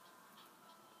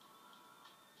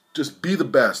 Just be the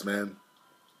best, man.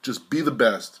 Just be the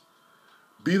best.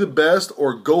 Be the best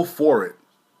or go for it.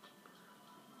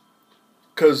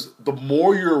 Because the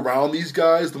more you're around these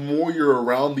guys, the more you're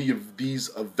around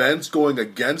these events going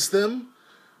against them,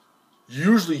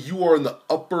 usually you are in the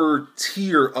upper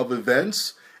tier of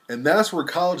events, and that's where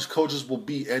college coaches will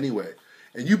be anyway.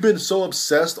 And you've been so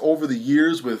obsessed over the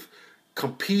years with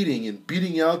competing and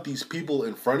beating out these people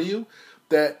in front of you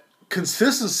that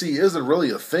consistency isn't really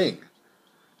a thing.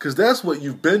 Because that's what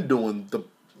you've been doing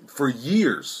for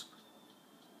years.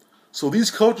 So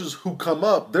these coaches who come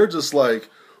up, they're just like,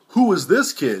 who is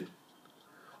this kid?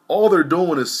 All they're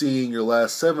doing is seeing your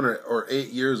last 7 or 8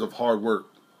 years of hard work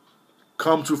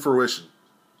come to fruition.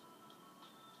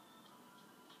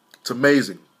 It's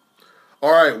amazing.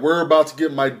 All right, we're about to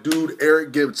get my dude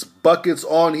Eric Gets Buckets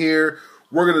on here.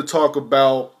 We're going to talk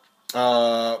about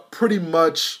pretty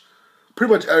much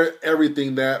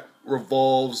everything that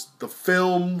revolves the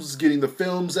films, getting the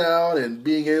films out, and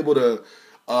being able to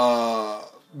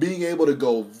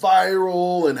go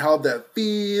viral, and how that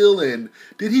feel, and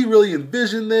did he really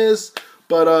envision this?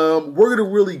 But we're gonna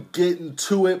really get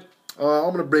into it.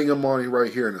 I'm gonna bring him on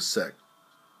right here in a sec.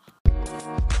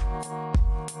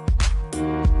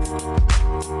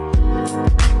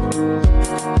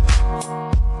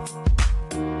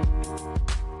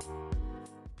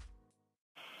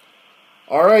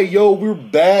 All right, yo, we're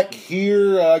back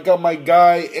here. I got my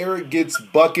guy Eric Gets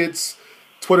Buckets.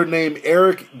 Twitter name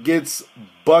Eric Gets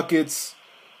Buckets.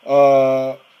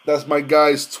 That's my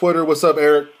guy's Twitter. What's up,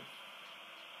 Eric?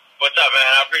 What's up, man?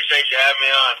 I appreciate you having me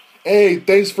on. Hey,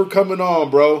 thanks for coming on,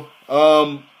 bro.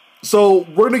 So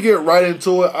we're gonna get right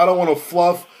into it. I don't want to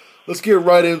fluff. Let's get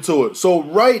right into it. So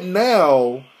right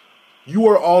now, you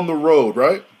are on the road,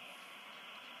 right?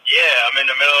 Yeah, I'm in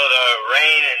the middle of the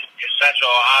rain in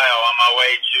central Ohio on my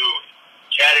way to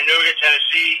Chattanooga,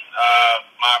 Tennessee.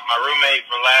 My roommate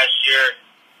from last year,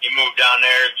 he moved down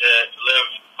there to live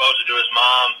closer to his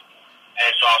mom,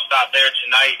 and so I'll stop there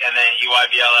tonight, and then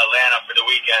EYBL Atlanta for the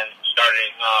weekend,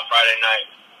 starting Friday night.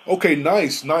 Okay,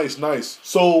 nice.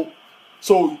 So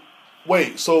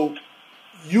wait, so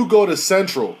you go to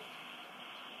Central?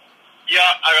 Yeah,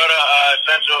 I go to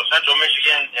Central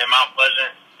Michigan in Mount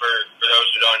Pleasant. For those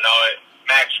who don't know it,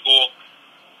 Mac School.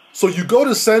 So you go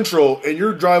to Central and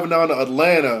you're driving down to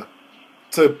Atlanta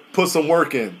to put some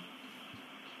work in.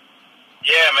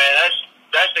 Yeah, man,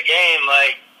 that's the game.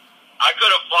 Like, I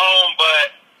could have flown,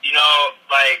 but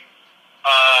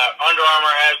Under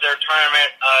Armour has their tournament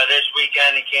this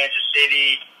weekend in Kansas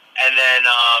City, and then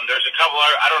there's a couple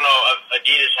other. I don't know if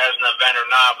Adidas has an event or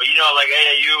not, but like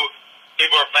AAU,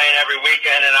 people are playing every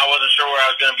weekend, and I wasn't sure where I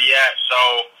was going to be at,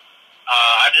 so.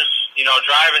 I just,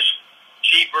 driving's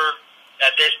cheaper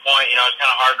at this point. It's kind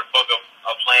of hard to book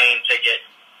a plane ticket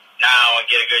now and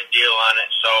get a good deal on it.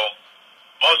 So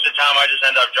most of the time I just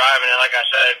end up driving. And like I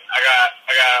said, I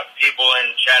got people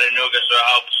in Chattanooga, so it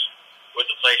helps with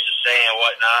the place to stay and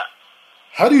whatnot.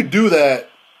 How do you do that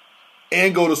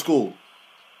and go to school?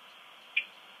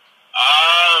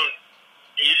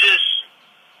 You just,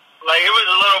 like, it was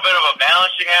a little bit of a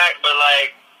balancing act, but,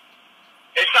 like,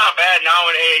 it's not bad now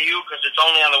in AAU because it's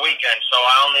only on the weekend. So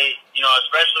I only, you know,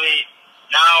 especially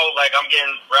now, like, I'm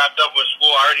getting wrapped up with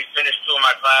school. I already finished 2 of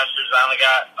my classes. I only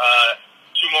got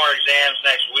 2 more exams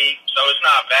next week. So it's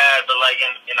not bad. But, like,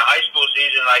 in the high school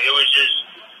season, like, it was just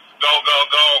go,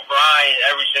 grind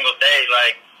every single day.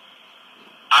 Like,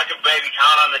 I could maybe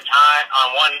count on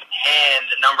one hand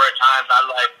the number of times I,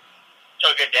 like,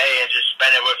 took a day and just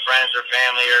spent it with friends or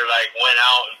family, or like went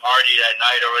out and partied at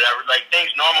night or whatever, like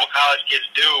things normal college kids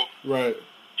do. Right.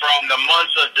 From the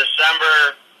months of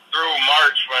December through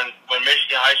March, when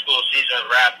Michigan high school season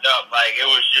wrapped up, like it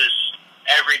was just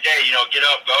every day, you know, get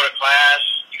up, go to class,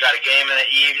 you got a game in the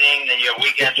evening, then you have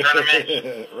weekend tournaments.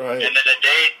 Right. And then the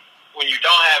day when you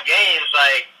don't have games,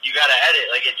 like you got to edit,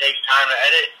 like it takes time to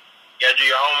edit. You got to do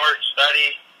your homework,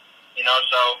 study. You know,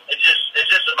 so it's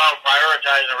just about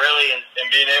prioritizing really and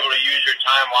being able to use your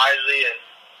time wisely and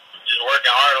just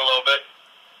working hard a little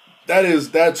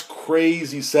bit. That's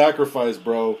crazy sacrifice,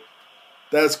 bro.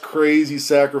 That's crazy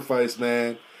sacrifice,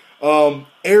 man.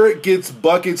 Eric Gets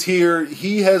Buckets here.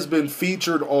 He has been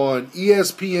featured on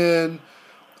ESPN,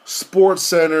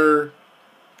 SportsCenter,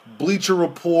 Bleacher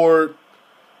Report,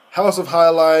 House of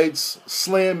Highlights,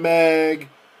 Slam Mag,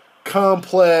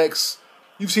 Complex.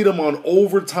 You've seen him on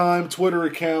Overtime Twitter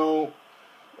account.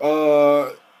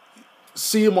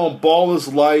 See him on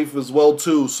Ballers Life as well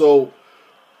too. So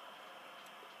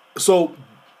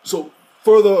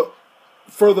for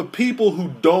the people who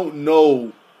don't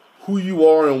know who you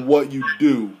are and what you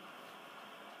do,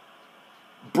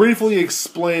 briefly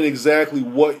explain exactly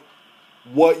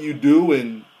what you do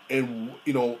and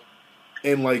you know,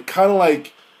 and like kind of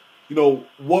like, you know,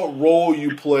 what role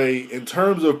you play in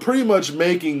terms of pretty much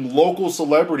making local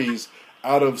celebrities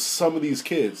out of some of these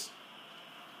kids.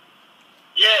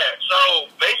 Yeah, so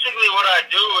basically what I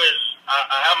do is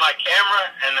I have my camera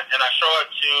and I show up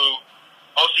to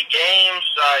mostly games.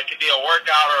 It could be a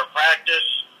workout or a practice,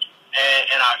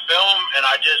 and I film and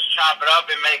I just chop it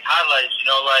up and make highlights. You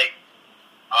know, like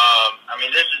I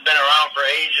mean, this has been around for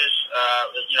ages.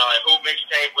 You know, like Hoop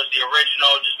Mixtape was the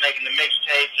original, just making the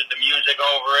mixtapes with the music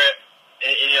over it.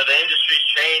 And you know, the industry's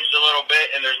changed a little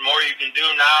bit, and there's more you can do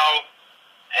now.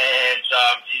 And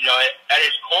you know, at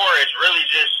its core, it's really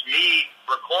just me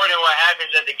recording what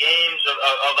happens at the games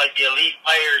of like the elite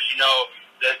players. You know,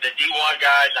 the D1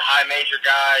 guys, the high major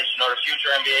guys. You know, the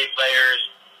future NBA players,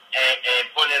 and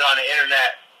putting it on the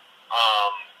internet.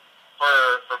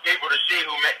 For people to see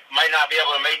who might not be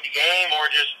able to make the game, or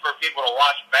just for people to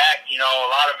watch back. You know, a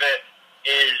lot of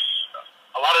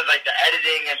like the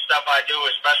editing and stuff I do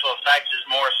with special effects is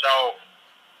more so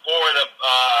for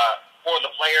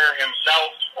the player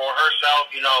himself or herself.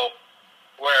 You know,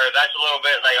 where that's a little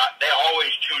bit like they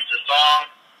always choose the song.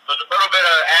 So there's a little bit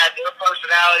of add their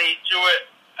personality to it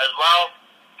as well.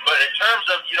 But in terms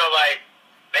of, you know, like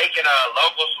making a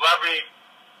local celebrity,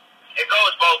 it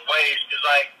goes both ways, because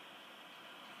like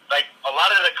a lot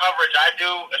of the coverage I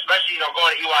do, especially, you know,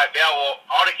 going to EYBL, well,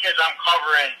 all the kids I'm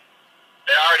covering,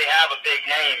 they already have a big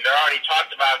name. They're already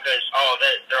talked about because,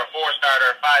 they're a 4-star,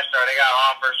 they're a 5-star. They got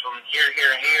offers from here,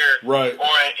 and here. Right.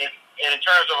 Or in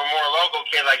terms of a more local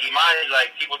kid like Imani,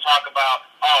 like people talk about,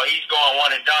 he's going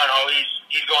one and done.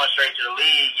 He's going straight to the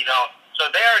league, you know. So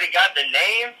they already got the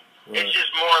name. Right. It's just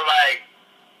more like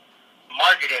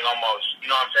marketing almost.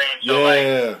 You know what I'm saying? So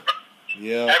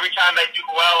every time they do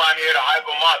well, I'm here to hype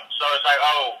them up. So it's like,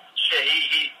 oh shit,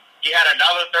 he had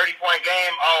another 30-point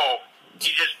game. Oh,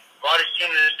 he just brought his team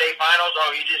to the state finals.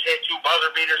 Oh, he just hit 2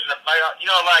 buzzer beaters in the playoff.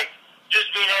 You know, like just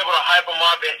being able to hype them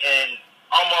up and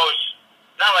almost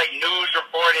not like news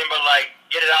reporting, but like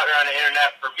get it out there on the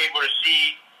internet for people to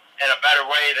see in a better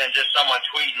way than just someone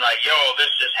tweeting like, yo, this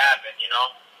just happened, you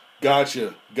know?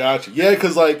 Gotcha. Yeah,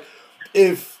 because like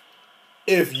if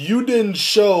you didn't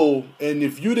show and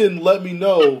if you didn't let me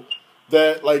know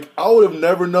that, like, I would have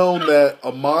never known that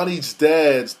Imani's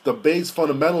dad's, the Bates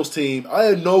Fundamentals team, I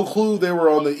had no clue they were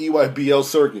on the EYBL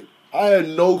circuit. I had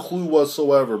no clue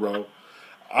whatsoever, bro.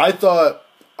 I thought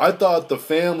the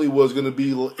family was going to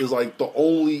be like the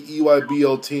only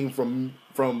EYBL team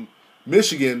from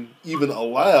Michigan even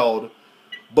allowed,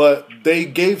 but they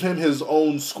gave him his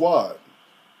own squad.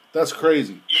 That's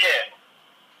crazy. Yeah.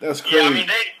 That's crazy. Yeah, I mean,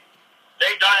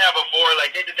 they've done that before.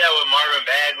 Like, they did that with Marvin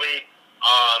Bagley.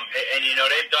 And you know,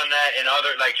 they've done that in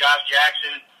other, like Josh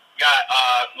Jackson got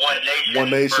One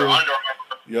Nation. For Under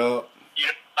Armour. Yeah.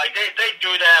 like they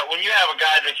do that when you have a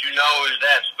guy that you know is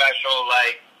that special.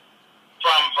 Like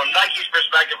from Nike's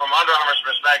perspective, from Under Armour's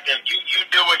perspective, you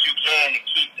do what you can to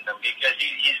keep him because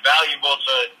he's valuable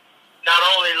to not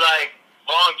only like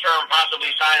long term,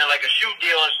 possibly signing like a shoe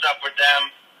deal and stuff with them,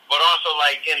 but also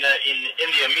like in the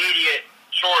immediate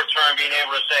short term, being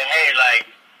able to say, hey, like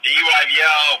the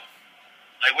EYBL,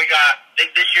 like we got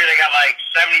this year they got like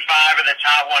 75 of the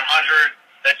top 100.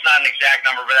 That's not an exact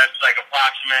number, but that's like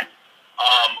approximate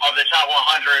of the top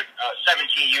 100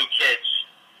 17U kids.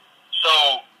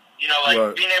 So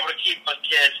like being able to keep those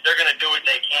kids, they're gonna do what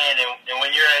they can, and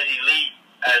when you're as elite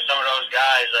as some of those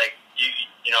guys, like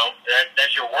you know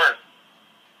that's your worth.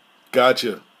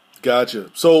 Gotcha.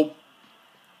 So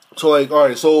like, all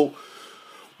right. So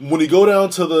when you go down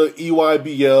to the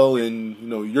EYBL and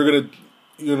you're gonna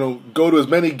go to as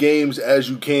many games as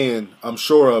you can, I'm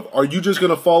sure of. Are you just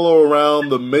gonna follow around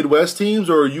the Midwest teams,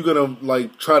 or are you gonna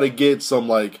like try to get some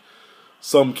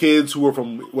kids who are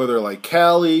from whether like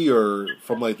Cali or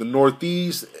from like the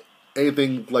Northeast,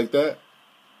 anything like that?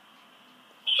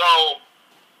 So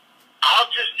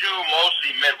I'll just do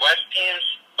mostly Midwest teams.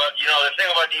 But, the thing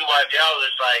about the EYBL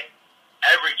is, like,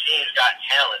 every team's got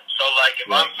talent. So, like, if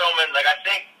I'm filming, like, I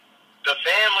think the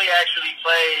family actually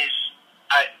plays,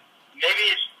 maybe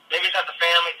it's not the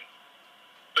family,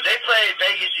 but they play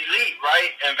Vegas Elite,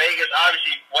 right? And Vegas,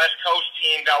 obviously, West Coast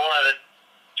team got one of the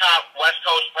top West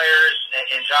Coast players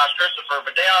in Josh Christopher,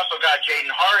 but they also got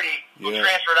Jaden Hardy, who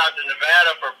transferred out to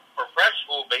Nevada for prep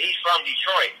school, but he's from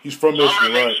Detroit. He's from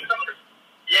Michigan, right?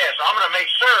 Yeah, so I'm going to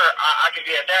make sure I can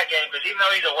be at that game because even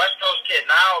though he's a West Coast kid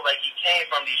now, like he came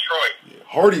from Detroit. Yeah,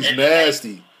 Hardy's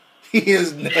nasty. He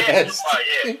is nasty.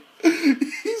 Yeah.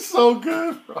 He's so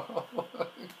good, bro.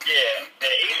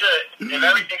 If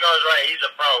everything goes right, he's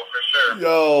a pro for sure.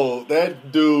 Yo,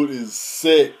 that dude is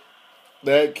sick.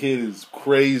 That kid is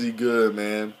crazy good,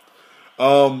 man.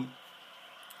 Oh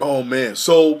man.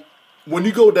 So when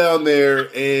you go down there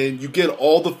and you get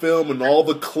all the film and all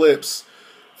the clips,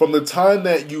 from the time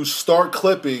that you start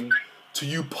clipping to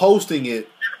you posting it,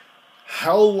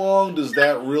 how long does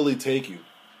that really take you?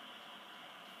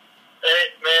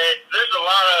 Man, there's a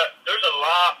lot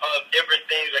of different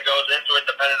things that goes into it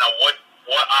depending on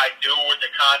what I do with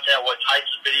the content, what types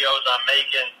of videos I'm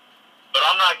making. But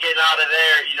I'm not getting out of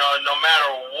there, no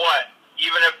matter what.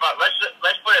 Even if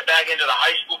let's put it back into the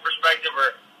high school perspective,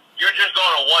 or you're just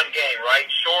going to one game, right?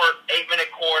 Short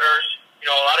 8-minute quarters. A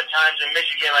lot of times in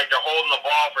Michigan, like, they're holding the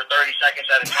ball for 30 seconds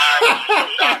at a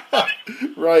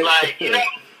time. Right. Like,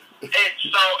 it's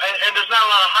so, and there's not a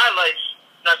lot of highlights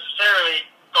necessarily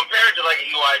compared to, like, a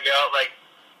EYBL. Like,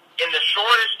 in the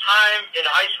shortest time in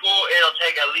high school, it'll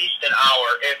take at least an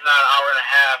hour, if not an hour and a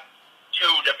half, two,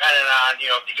 depending on,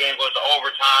 if the game goes to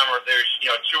overtime or if there's,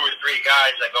 2 or 3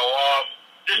 guys that go off.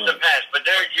 Just depends. But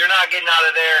you're not getting out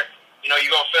of there. You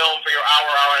go film for your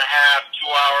hour and a half, 2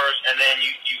 hours, and then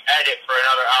you edit for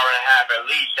another hour and a half at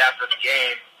least after the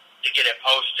game to get it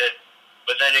posted.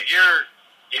 But then if you're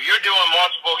doing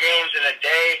multiple games in a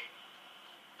day,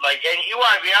 like in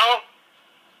EYBL,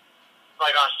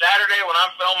 like on Saturday when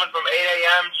I'm filming from 8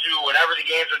 a.m. to whenever the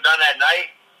games are done at night,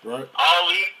 right, I'll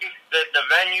leave the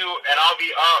venue and I'll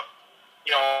be up,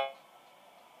 9,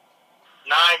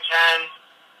 10,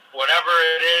 whatever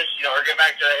it is, or get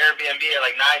back to the Airbnb at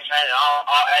like 9, 10, and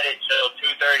I'll edit till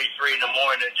 2:30, 3 in the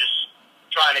morning, just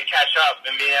trying to catch up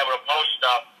and being able to post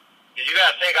stuff. Because you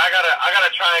gotta think, I gotta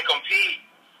try and compete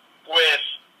with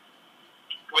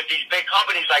these big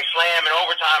companies like Slam and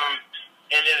Overtime,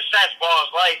 and in a sense, Ball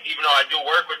is Life, even though I do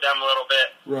work with them a little bit,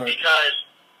 right, because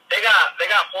they got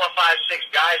 4, 5, 6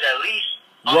 guys at least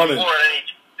on running the floor at any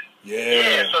time.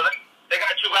 Yeah. So they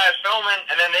got 2 guys filming,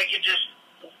 and then they can just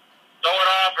throw it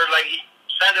off or like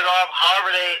send it off.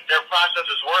 However their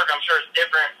processes work, I'm sure it's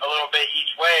different a little bit each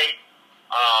way.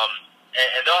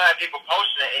 And they'll have people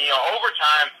posting it. And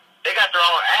Overtime, they got their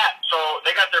own app, so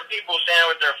they got their people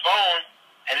standing with their phone,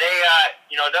 and they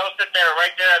they'll sit there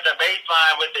right there at the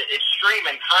baseline with it. It's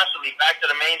streaming constantly back to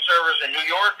the main servers in New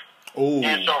York. Ooh.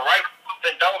 And so right when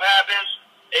something dope happens,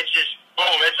 it's just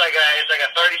boom. It's like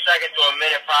a 30-second to a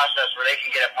minute process where they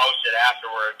can get it posted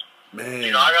afterwards.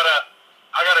 Man, I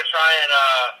gotta try and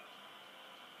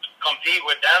compete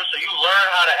with them. So you learn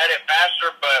how to edit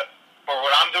faster, but for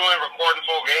what I'm doing, recording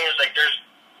full games, like there's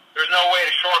no way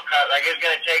to shortcut. Like it's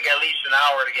gonna take at least an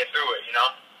hour to get through it.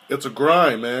 It's a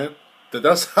grind, man.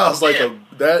 That sounds like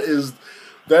that is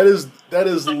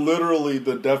literally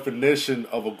the definition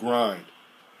of a grind.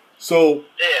 So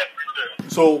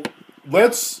So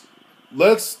let's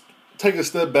take a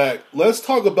step back. Let's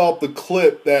talk about the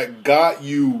clip that got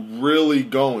you really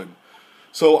going.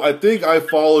 So I think I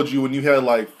followed you when you had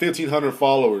like 1,500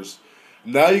 followers.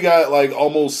 Now you got like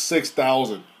almost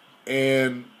 6,000,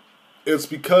 and it's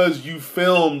because you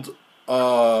filmed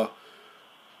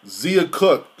Zia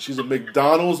Cook. She's a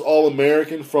McDonald's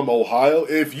All-American from Ohio.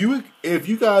 If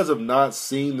you guys have not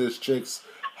seen this chick's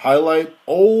highlight,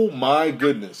 oh my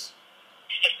goodness.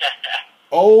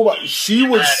 Oh my, she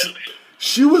would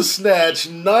snatch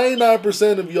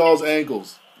 99% of y'all's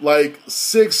ankles. Like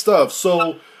sick stuff.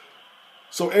 So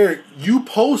Eric, you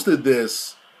posted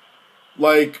this.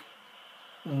 Like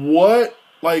what,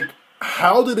 like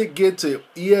how did it get to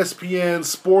ESPN,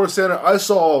 Sports Center? I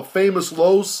saw Famous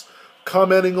Los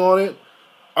commenting on it.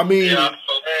 I mean,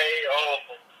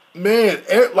 man,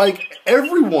 like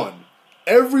everyone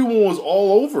was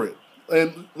all over it.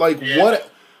 And like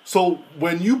what? So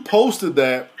when you posted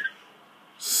that,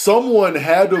 someone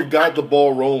had to have got the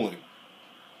ball rolling.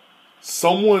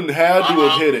 Someone had to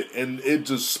have hit it, and it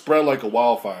just spread like a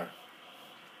wildfire.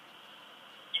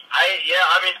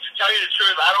 I mean, to tell you the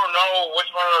truth, I don't know which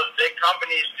one of those big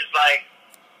companies, because, like,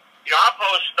 you know, I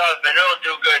post stuff and it'll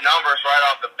do good numbers right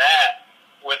off the bat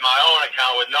with my own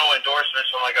account with no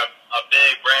endorsements from, like, a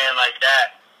big brand like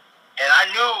that. And I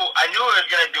knew it was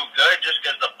going to do good just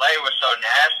because the play was so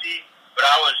nasty, but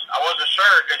I wasn't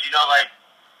sure because, you know, like,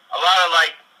 a lot of,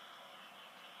 like,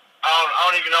 I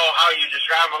don't even know how you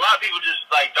describe it. A lot of people just,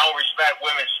 like, don't respect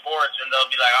women's sports, and they'll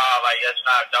be like, oh, like, that's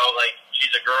not dope. Like, she's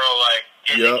a girl, like,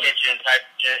 get in the kitchen type of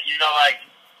shit. You know, like,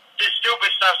 just stupid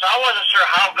stuff. So I wasn't sure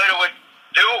how good it would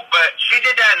do, but she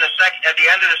did that at the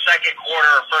end of the second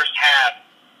quarter or first half,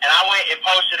 and I went and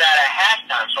posted that at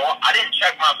halftime. So I didn't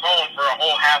check my phone for a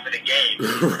whole half of the game.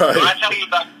 Right. So I tell you,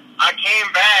 I came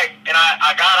back, and I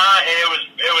got on, and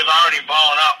it was already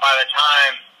blown up by the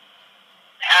time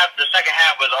the second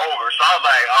half was over. So I was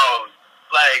like, oh,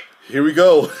 like, here we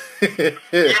go.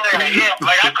 yeah.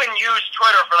 Like, I couldn't use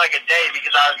Twitter for like a day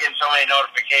because I was getting so many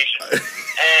notifications.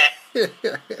 And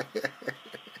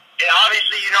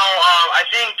obviously, you know, I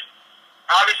think,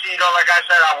 obviously, you know, like I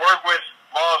said, I work with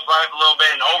Lost Life a little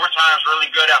bit, and Overtime's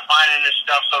really good at finding this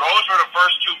stuff. So those were the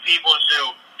first two people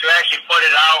to actually put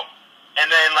it out. And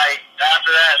then, like,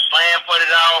 after that, Slam put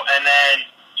it out, and then,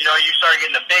 you know, you start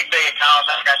getting the big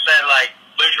accounts. Like I said, like,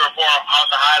 Bleacher Report, House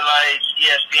of Highlights,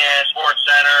 ESPN, Sports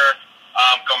Center,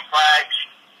 Complex,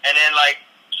 and then like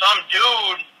some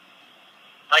dude,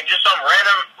 like just some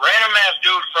random ass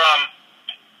dude from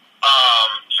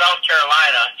South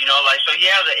Carolina, you know, like, so he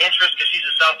has an interest because he's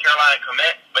a South Carolina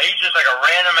commit, but he's just like a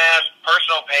random ass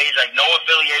personal page, like no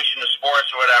affiliation to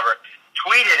sports or whatever,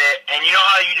 tweeted it, and you know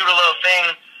how you do the little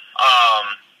thing,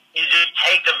 you just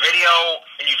take the video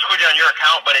and you tweet it on your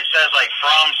account, but it says like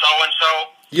from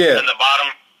so-and-so. Yeah. In the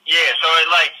bottom. Yeah, so it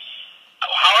like,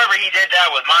 however he did that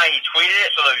with mine, he tweeted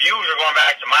it, so the views are going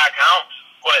back to my account.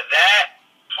 But that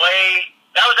play,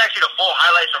 that was actually the full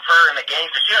highlights of her in the game,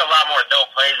 because she had a lot more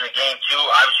dope plays in the game, too.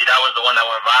 Obviously, that was the one that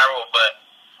went viral, but,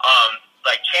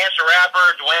 like, Chance the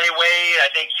Rapper, Dwayne Wade, I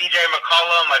think CJ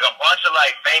McCollum, like, a bunch of,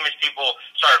 like, famous people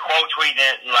started quote tweeting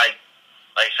it and, like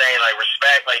saying, like,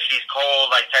 respect, like, she's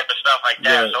cold, like, type of stuff like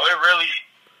that. Yeah. So it really,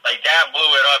 like, that blew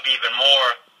it up even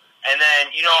more. And then,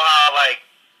 you know how, like,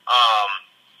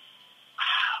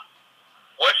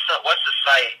 what's the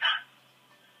site?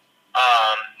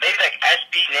 Maybe like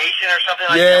SB Nation or something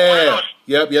like that. One of those,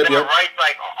 yep. Write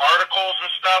like articles and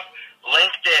stuff.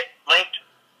 Linked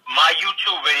my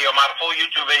YouTube video, my full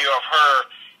YouTube video of her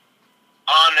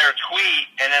on their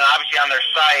tweet, and then obviously on their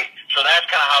site. So that's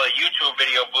kind of how the YouTube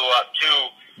video blew up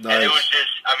too. Nice. And it was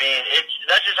just, I mean,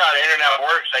 that's just how the internet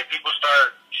works. Like, people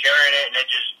start sharing it, and it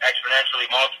just exponentially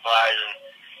multiplies, and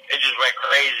it just went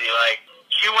crazy. Like,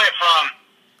 she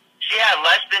had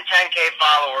less than 10K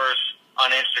followers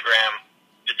on Instagram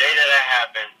the day that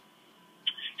happened.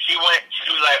 She went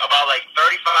to about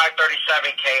 35,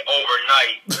 37K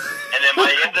overnight, and then by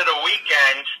the end of the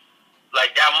weekend,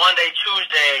 like that Monday,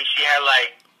 Tuesday, she had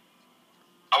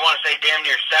I want to say damn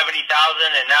near 70,000,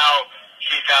 and now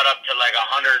she's got up to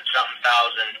 100-something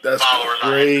thousand followers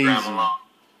crazy. On Instagram alone.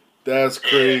 That's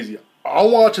crazy. Yeah.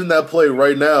 I'm watching that play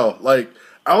right now. Like,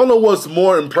 I don't know what's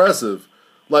more impressive,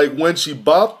 like when she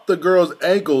bopped the girl's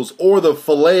ankles or the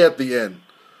fillet at the end.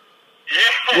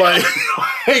 Yeah.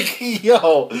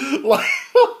 Yo,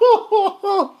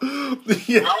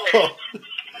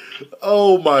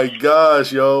 oh my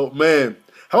gosh, yo, man,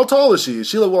 how tall is she? Is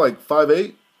she like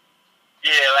 5'8"?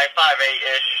 Yeah, like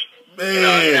 5'8"-ish.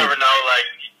 Man, you never know,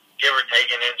 give or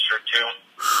take an inch or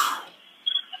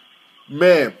two.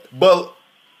 Man,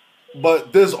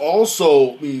 but there's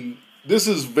also, I mean, this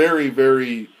is very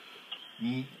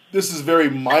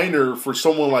minor for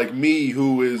someone like me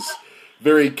who is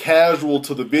very casual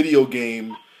to the video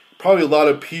game. Probably a lot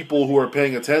of people who are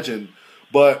paying attention,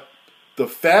 but the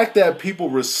fact that people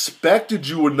respected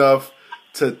you enough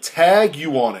to tag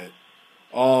you on it,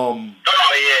 Oh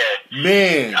yeah,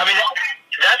 man. I mean,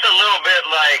 that's a little bit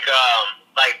like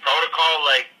protocol,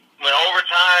 like when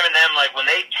overtime and then like when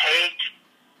they take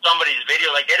somebody's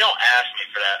video, like they don't ask me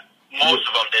for that. Most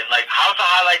of them didn't. Like House of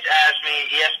Highlights asked me,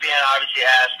 ESPN obviously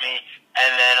asked me,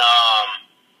 and then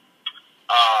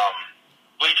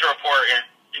Bleacher Report, and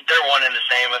they're one and the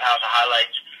same with House of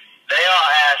Highlights. They all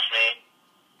asked me,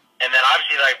 and then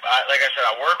obviously like I said,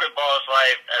 I work with Balls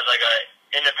Life as like a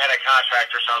independent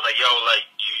contractor, so I was like, yo, like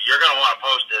you're gonna want to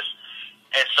post this,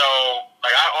 and so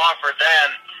like I offered them,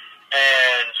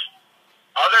 and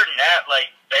other than that, like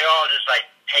they all just like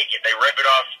take it, they rip it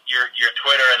off your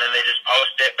Twitter, and then they just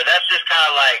post it. But that's just kind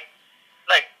of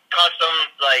like custom,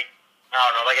 like I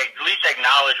don't know, like at least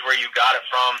acknowledge where you got it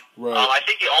from. Right. I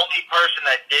think the only person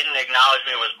that didn't acknowledge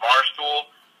me was Barstool,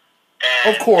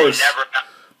 and Of course.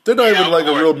 They're not even like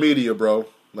a real media, bro.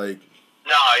 Like.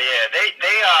 No, yeah,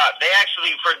 they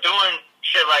actually, for doing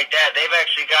shit like that, they've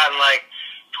actually gotten like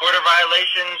Twitter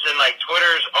violations, and like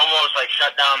Twitter's almost like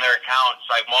shut down their accounts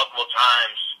like multiple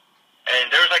times.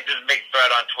 And there was like this big thread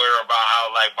on Twitter about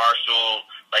how like Barstool,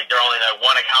 like they're only like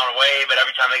one account away, but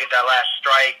every time they get that last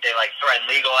strike, they like threaten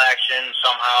legal action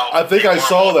somehow. I think I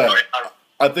saw that.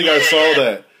 I saw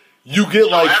that. You get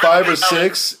like 5 or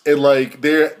 6, and like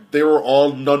they were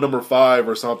all number 5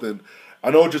 or something. I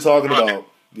know what you're talking about.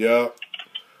 Yeah.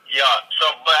 Yeah. So,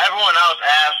 but everyone else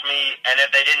asked me, and if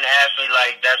they didn't ask me,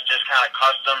 like that's just kind of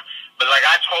custom. But like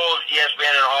I told ESPN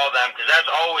and all of them, because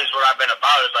that's always what I've been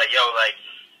about. Is like, yo, like,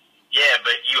 yeah,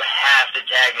 but you have to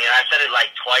tag me. And I said it like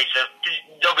twice.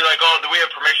 They'll be like, oh, do we have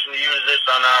permission to use this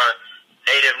on our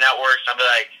native networks? I'll be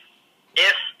like,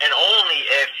 if and only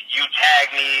if you tag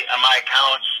me on my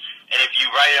accounts, and if you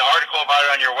write an article about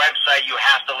it on your website, you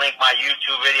have to link my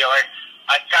YouTube video. Like,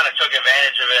 I kind of took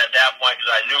advantage of it at that point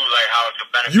because I knew like how it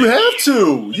could benefit. You have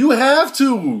to. You have to.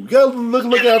 You gotta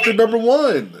look after number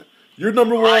 1. You're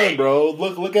number 1, bro.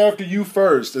 Look after you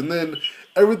first, and then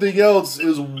everything else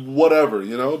is whatever,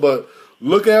 you know. But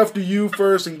look after you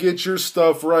first and get your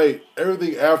stuff right.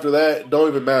 Everything after that don't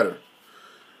even matter.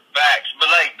 Facts, but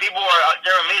like people are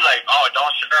telling me like, oh,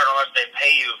 don't share it unless they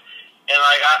pay you, and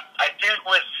like I think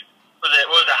with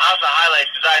the House of Highlights,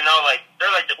 because I know like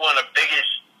they're like one of the biggest.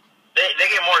 They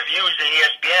get more views than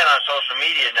ESPN on social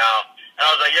media now. And I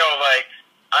was like, yo, like,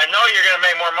 I know you're going to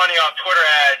make more money off Twitter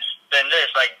ads than this.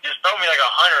 Like, just throw me like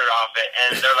 100 off it. And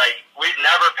they're like, we've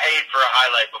never paid for a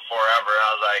highlight before ever. And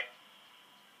I was like,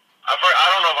 I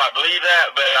don't know if I believe that,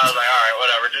 but I was like, all right,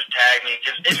 whatever, just tag me.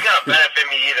 Because it's going to benefit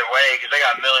me either way because they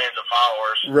got millions of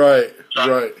followers. Right,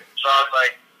 right. So I was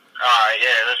like, all right,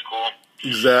 yeah, that's cool.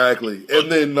 Exactly. And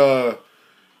then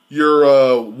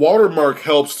your watermark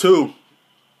helps too.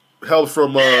 Helps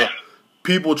from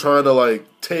people trying to like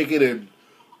take it and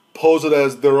pose it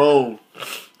as their own.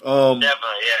 Definitely,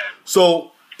 yeah.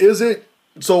 So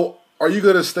are you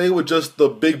gonna stay with just the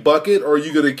big bucket, or are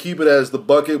you gonna keep it as the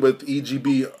bucket with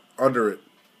EGB under it?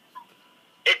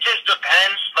 It just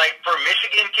depends. Like for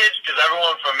Michigan kids, because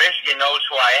everyone from Michigan knows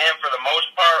who I am for the most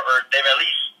part, or they've at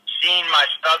least seen my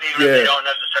stuff, even if they don't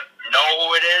necessarily know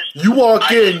who it is. You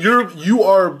walk in,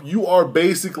 you are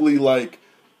basically like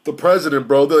the president,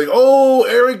 bro. They're like, oh,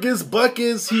 Eric gets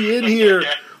buckets, he in here.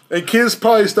 And kids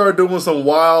probably start doing some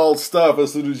wild stuff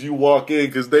as soon as you walk in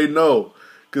because they know.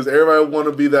 Because everybody want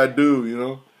to be that dude, you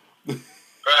know?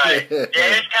 Right. Yeah,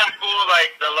 it's kind of cool,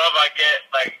 like, the love I get.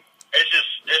 Like,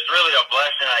 it's really a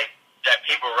blessing, like, that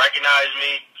people recognize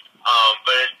me.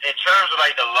 But in terms of,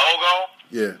 like, the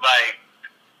logo, like,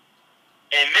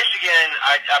 in Michigan,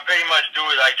 I pretty much do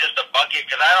it, like, just a bucket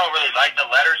because I don't really like the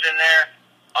letters in there.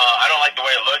 I don't like the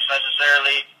way it looks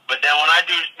necessarily, but then when I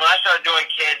start doing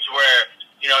kids where,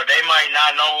 you know, they might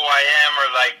not know who I am, or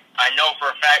like I know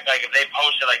for a fact, like if they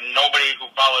post it, like nobody who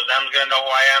follows them is gonna know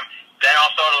who I am. Then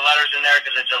I'll throw the letters in there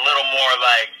because it's a little more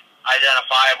like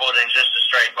identifiable than just a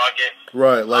straight bucket.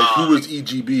 Right, like who is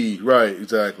EGB? Right,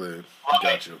 exactly. I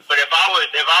got you. But if I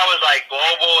was like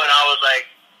global and I was like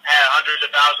had hundreds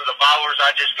of thousands of followers,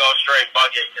 I'd just go straight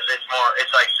bucket because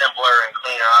it's like simpler and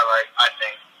cleaner. I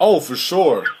think. Oh, for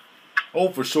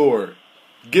sure.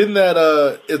 Getting that,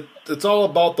 it's all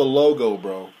about the logo,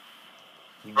 bro.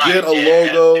 Get a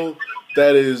logo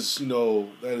that is, you know,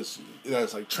 that's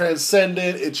like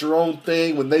transcendent. It's your own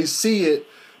thing. When they see it,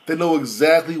 they know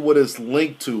exactly what it's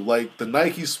linked to. Like the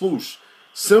Nike swoosh.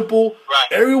 Simple.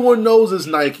 Right. Everyone knows it's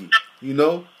Nike. You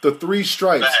know? The 3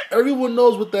 stripes. Right. Everyone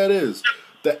knows what that is.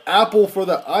 The Apple for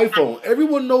the iPhone.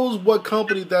 Everyone knows what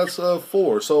company that's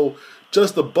for. So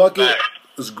just the bucket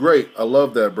is great. I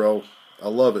love that, bro. I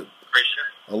love it. Appreciate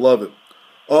it. I love it.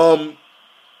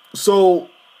 So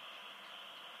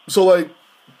like,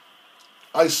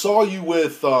 I saw you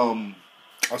with I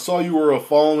saw you were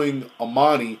following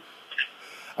Amani.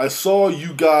 I saw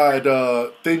you got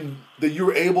thing that you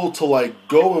were able to like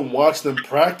go and watch them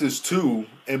practice too,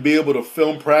 and be able to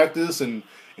film practice, and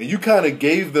you kind of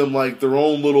gave them like their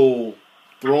own little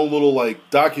like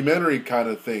documentary kind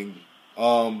of thing.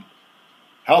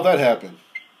 How'd that happen?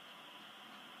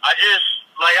 I just,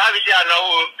 like, obviously I know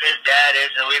who his dad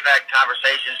is, and we've had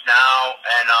conversations now,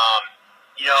 and,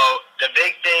 you know, the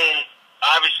big thing,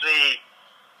 obviously,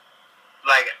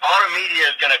 like, all the media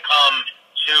is going to come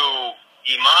to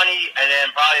Imani, and then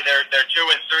probably their 2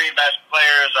 and 3 best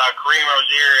players, Kareem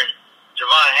Rozier and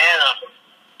Javon Hanna,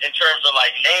 in terms of,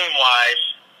 like, name-wise,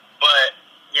 but,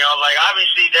 you know, like,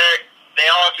 obviously they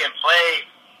all can play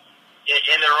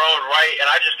in their own right, and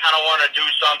I just kind of want to do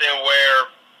something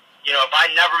where, you know, if I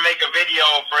never make a video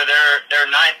for their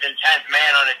 9th and 10th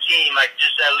man on the team, like,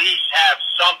 just at least have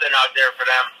something out there for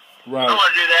them. Right. I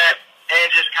want to do that, and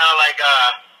just kind of like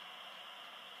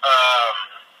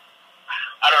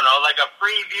I don't know, like a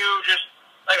preview. Just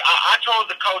like I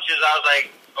told the coaches, I was like,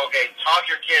 okay, talk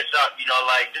your kids up. You know,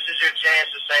 like, this is your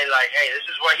chance to say, like, hey, this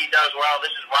is what he does well.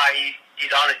 This is why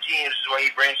he's on the team. This is what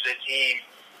he brings to the team,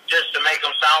 just to make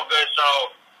them sound good.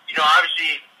 So, you know,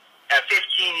 obviously at 15,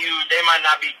 they might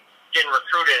not be getting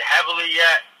recruited heavily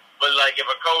yet, but like if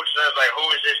a coach says like, who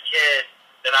is this kid,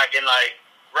 then I can like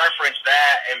reference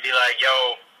that and be like,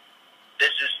 yo,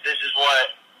 this is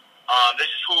what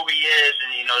this is who he is,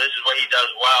 and you know, this is what he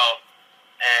does well,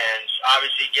 and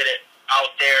obviously get it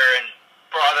out there and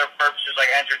for other purposes like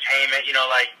entertainment, you know,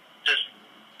 like just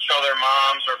show their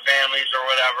moms or families or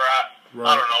whatever.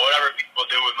 I don't know, whatever people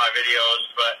do with my videos,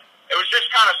 but it was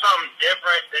just kind of something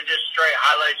different than just straight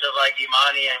highlights of like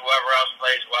Imani and whoever else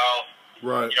plays well.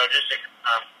 Right. You know, just to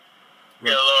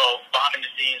get a little behind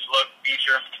the scenes look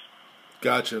feature.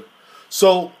 Gotcha.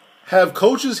 So, have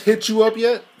coaches hit you up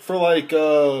yet for like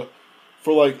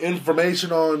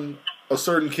information on a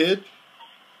certain kid?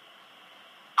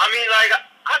 I mean, like,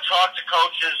 I talked to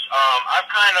coaches.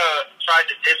 I've kind of tried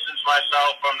to distance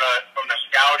myself from the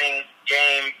scouting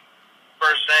game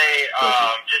per se,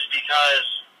 just because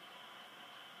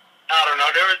I don't know.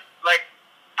 There was like,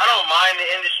 I don't mind the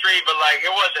industry, but like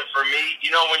it wasn't for me. You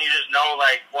know, when you just know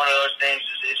like one of those things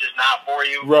is just not for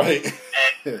you. Right.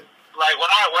 And like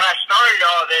when I started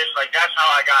all this, like that's how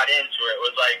I got into it.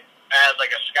 Was like as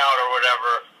like a scout or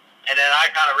whatever, and then I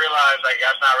kind of realized like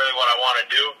that's not really what I want to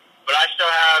do. But I still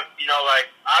have, you know, like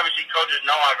obviously coaches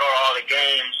know I go to all the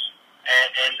games,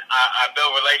 and I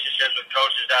build relationships with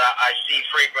coaches that I see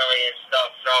frequently and stuff.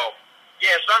 So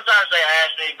yeah, sometimes they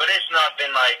ask me, but it's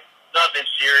nothing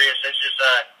serious. It's just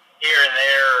here and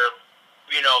there,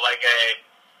 you know, like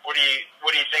what do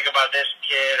you think about this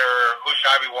kid, or who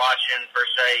should I be watching per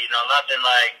se? You know, nothing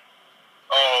like,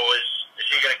 oh, is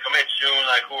he going to commit soon?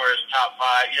 Like, who are his top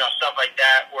 5? You know, stuff like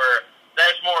that. Where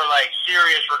that's more like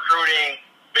serious recruiting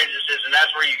businesses, and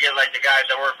that's where you get like the guys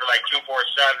that work for like 247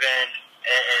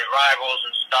 and Rivals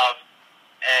and stuff,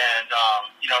 and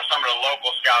you know, some of the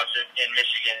local scouts in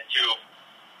Michigan too.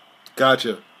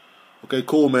 Gotcha. Okay,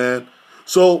 cool, man.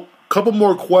 So, couple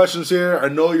more questions here. I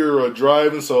know you're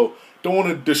driving, so don't want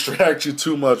to distract you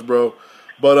too much, bro.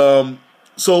 But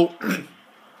so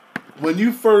when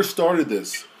you first started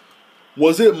this,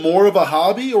 was it more of a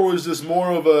hobby, or was this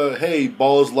more of a, hey,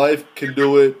 Ball's Life can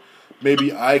do it?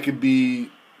 Maybe I could do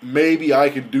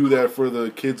that for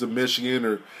the kids of Michigan,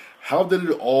 or how did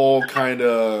it all kind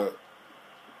of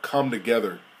come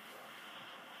together?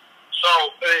 So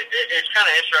it's kind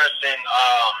of interesting.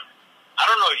 I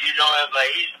don't know if you know him,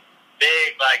 like he's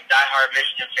big, like diehard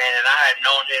Michigan fan, and I had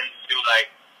known him through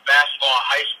like basketball in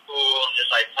high school, and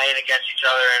just like playing against each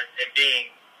other and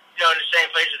being, you know, in the same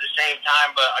place at the same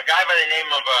time. But a guy by the name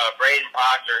of Braden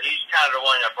Proctor, he's kind of the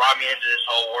one that brought me into this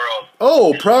whole world.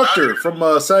 Oh, Proctor from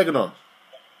Saginaw.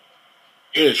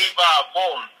 He's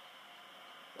Fulton.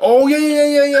 Oh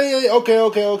yeah.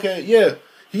 Okay. Yeah,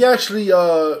 he actually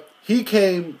he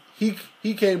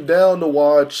came down to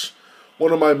watch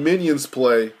one of my minions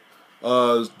play.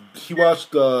 He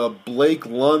watched Blake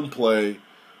Lund play.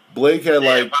 Blake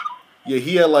had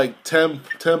he had like 10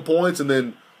 points, and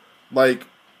then like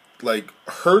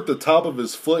hurt the top of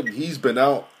his foot, and he's been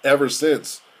out ever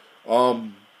since.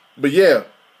 But yeah,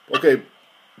 okay,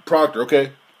 Proctor.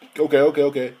 Okay.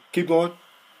 Keep going.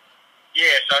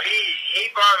 Yeah, so he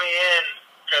brought me in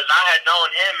because I had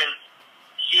known him, and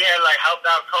he had like helped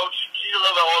out coach. He's a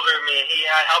little bit older than me, and he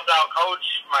had helped out coach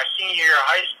my senior year of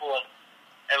high school.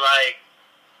 And like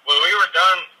when we were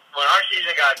done when our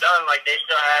season got done, like, they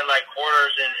still had, like,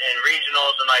 quarters and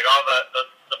regionals and, like, all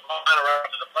the final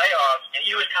rounds of the playoffs. And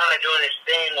he was kind of doing his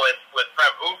thing with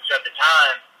Prep Hoops at the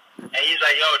time. And he's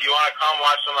like, yo, do you want to come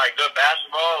watch some, like, good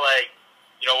basketball? Like,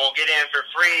 you know, we'll get in for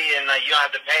free, and, like, you don't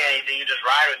have to pay anything. You just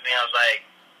ride with me. I was like,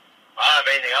 I don't have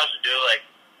anything else to do. Like,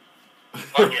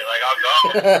 fuck it. Like, I'll go.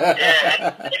 Yeah,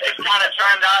 and it kind of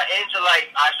turned out into,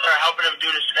 like, I started helping him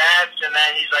do the stats, and then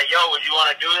he's like, yo, would you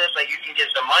want to do this? Like, you can get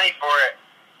some money for it.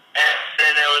 And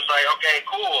then it was like, okay,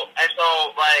 cool. And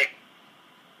so, like,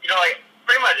 you know, like,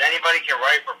 pretty much anybody can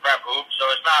write for Prep Hoops, so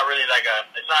it's not really like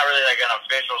an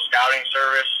official scouting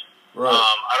service. Right.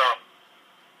 I don't,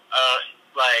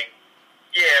 like,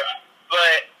 yeah,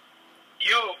 but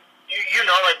you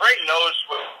know, like, Brayton knows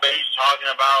what he's talking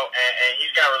about, and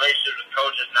he's got relationships with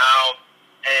coaches now,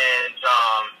 and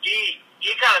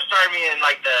he kind of started me in,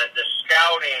 like, the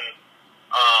scouting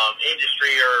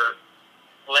industry or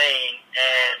lane,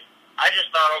 and I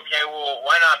just thought, okay, well,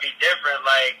 why not be different?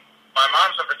 Like, my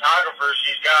mom's a photographer.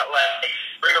 She's got, like,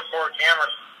 3 or 4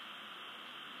 cameras.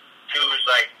 She was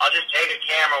like, I'll just take a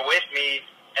camera with me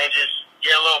and just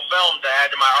get a little film to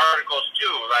add to my articles,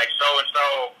 too. Like,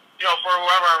 so-and-so, you know, for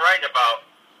whoever I'm writing about.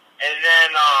 And then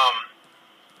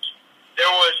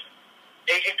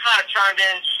it kind of turned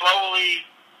in slowly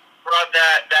throughout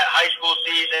that high school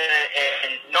season,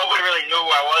 and nobody really knew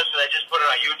who I was, so I just put it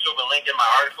on YouTube and linked in my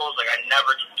articles. Like, I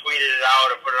never tweeted it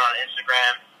out or put it on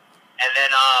Instagram. And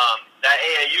then that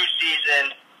AAU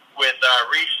season with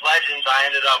Reach Legends, I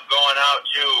ended up going out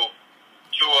to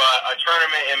a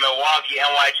tournament in Milwaukee,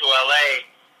 NY2LA,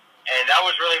 and that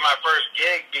was really my first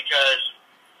gig because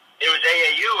it was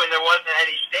AAU and there wasn't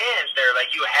any stands there. Like,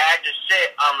 you had to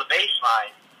sit on the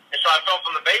baseline. And so I filmed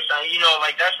from the baseline, you know,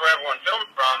 like, that's where everyone filmed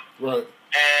from. Right.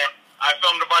 And I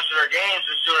filmed a bunch of their games,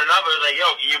 and soon enough, I was like, yo,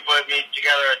 can you put me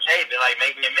together a tape and, like,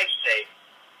 make me a mixtape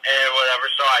and whatever.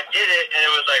 So I did it, and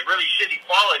it was, like, really shitty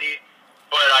quality,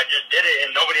 but I just did it,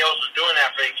 and nobody else was doing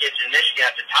that for the kids in Michigan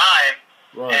at the time.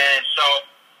 Right. And so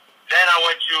then I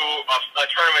went to a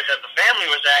tournament that the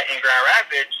family was at in Grand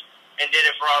Rapids and did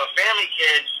it for all the family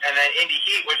kids, and then Indy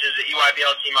Heat, which is the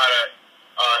EYBL team out of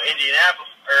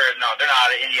Indianapolis, or no, they're not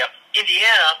out of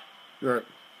Indiana. Right.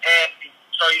 And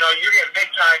so, you know, you're getting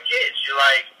big-time kids. You're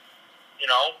like, you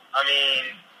know, I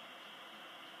mean,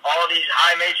 all these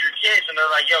high major kids, and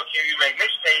they're like, yo, can you make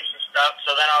mixtapes and stuff?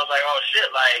 So then I was like, oh, shit,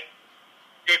 like,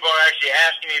 people are actually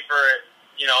asking me for it,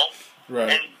 you know? Right.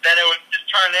 And then it would just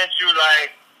turn into,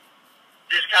 like,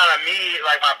 just kind of me,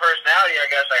 like, my personality, I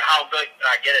guess, like, how good can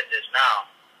I get at this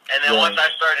now? And then once I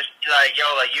started to see, like, yo,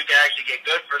 like, you can actually get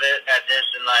good for this at this,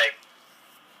 and, like,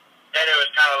 then it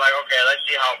was kind of like, okay, let's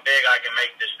see how big I can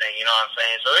make this thing, you know what I'm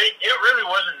saying? So it really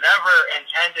wasn't never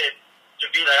intended to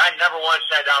be like, I never once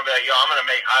sat down and be like, yo, I'm going to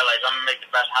make highlights. I'm going to make the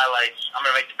best highlights. I'm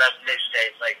going to make the best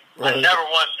mixtapes. Like, I never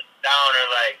once sat down and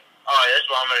like, oh, this is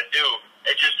what I'm going to do.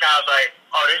 It just kind of like,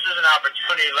 oh, this is an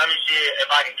opportunity. Let me see if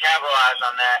I can capitalize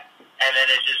on that. And then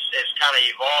it's kind of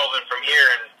evolving from here.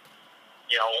 And,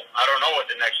 you know, I don't know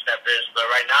what the next step is, but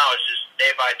right now it's just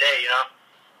day by day, you know?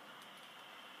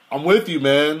 I'm with you,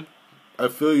 man. I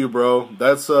feel you, bro.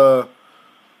 That's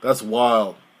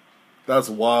wild. That's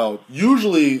wild.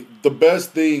 Usually, the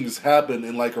best things happen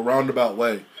in, like, a roundabout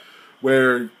way,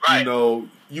 where, you know,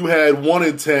 you had one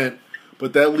intent,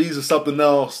 but that leads to something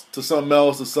else, to something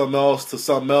else, to something else, to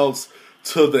something else,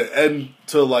 to the end,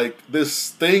 to, like, this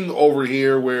thing over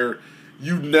here where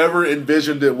you never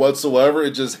envisioned it whatsoever.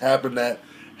 It just happened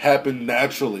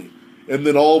naturally. And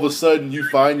then all of a sudden, you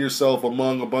find yourself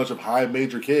among a bunch of high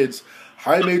major kids.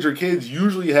 High major kids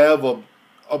usually have a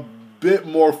bit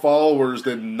more followers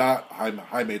than not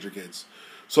high major kids.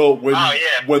 So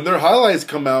when their highlights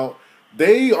come out,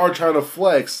 they are trying to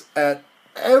flex at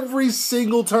every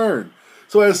single turn.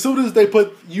 So as soon as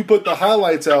you put the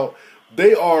highlights out,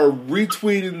 they are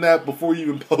retweeting that before you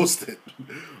even post it.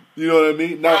 You know what I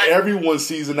mean? Now everyone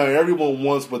sees it. Now everyone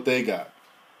wants what they got.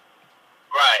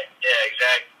 Right. Yeah,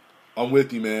 exactly. I'm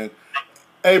with you, man.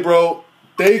 Hey, bro.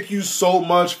 Thank you so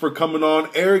much for coming on.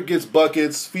 Eric Gets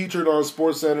Buckets, featured on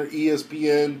SportsCenter,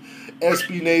 ESPN,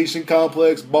 SB Nation,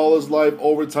 Complex, Ball is Life,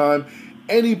 Overtime.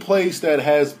 Any place that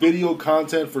has video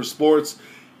content for sports,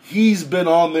 he's been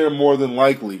on there more than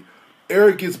likely.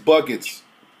 Eric Gets Buckets.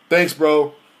 Thanks,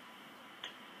 bro.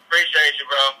 Appreciate you,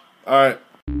 bro. All right.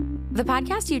 The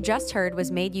podcast you just heard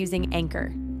was made using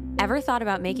Anchor. Ever thought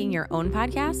about making your own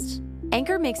podcast?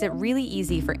 Anchor makes it really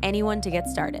easy for anyone to get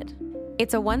started.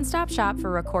 It's a one-stop shop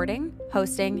for recording,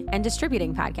 hosting, and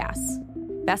distributing podcasts.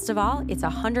 Best of all, it's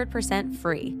 100%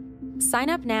 free. Sign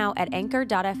up now at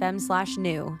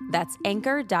anchor.fm/new. That's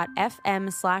anchor.fm/new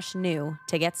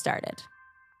to get started.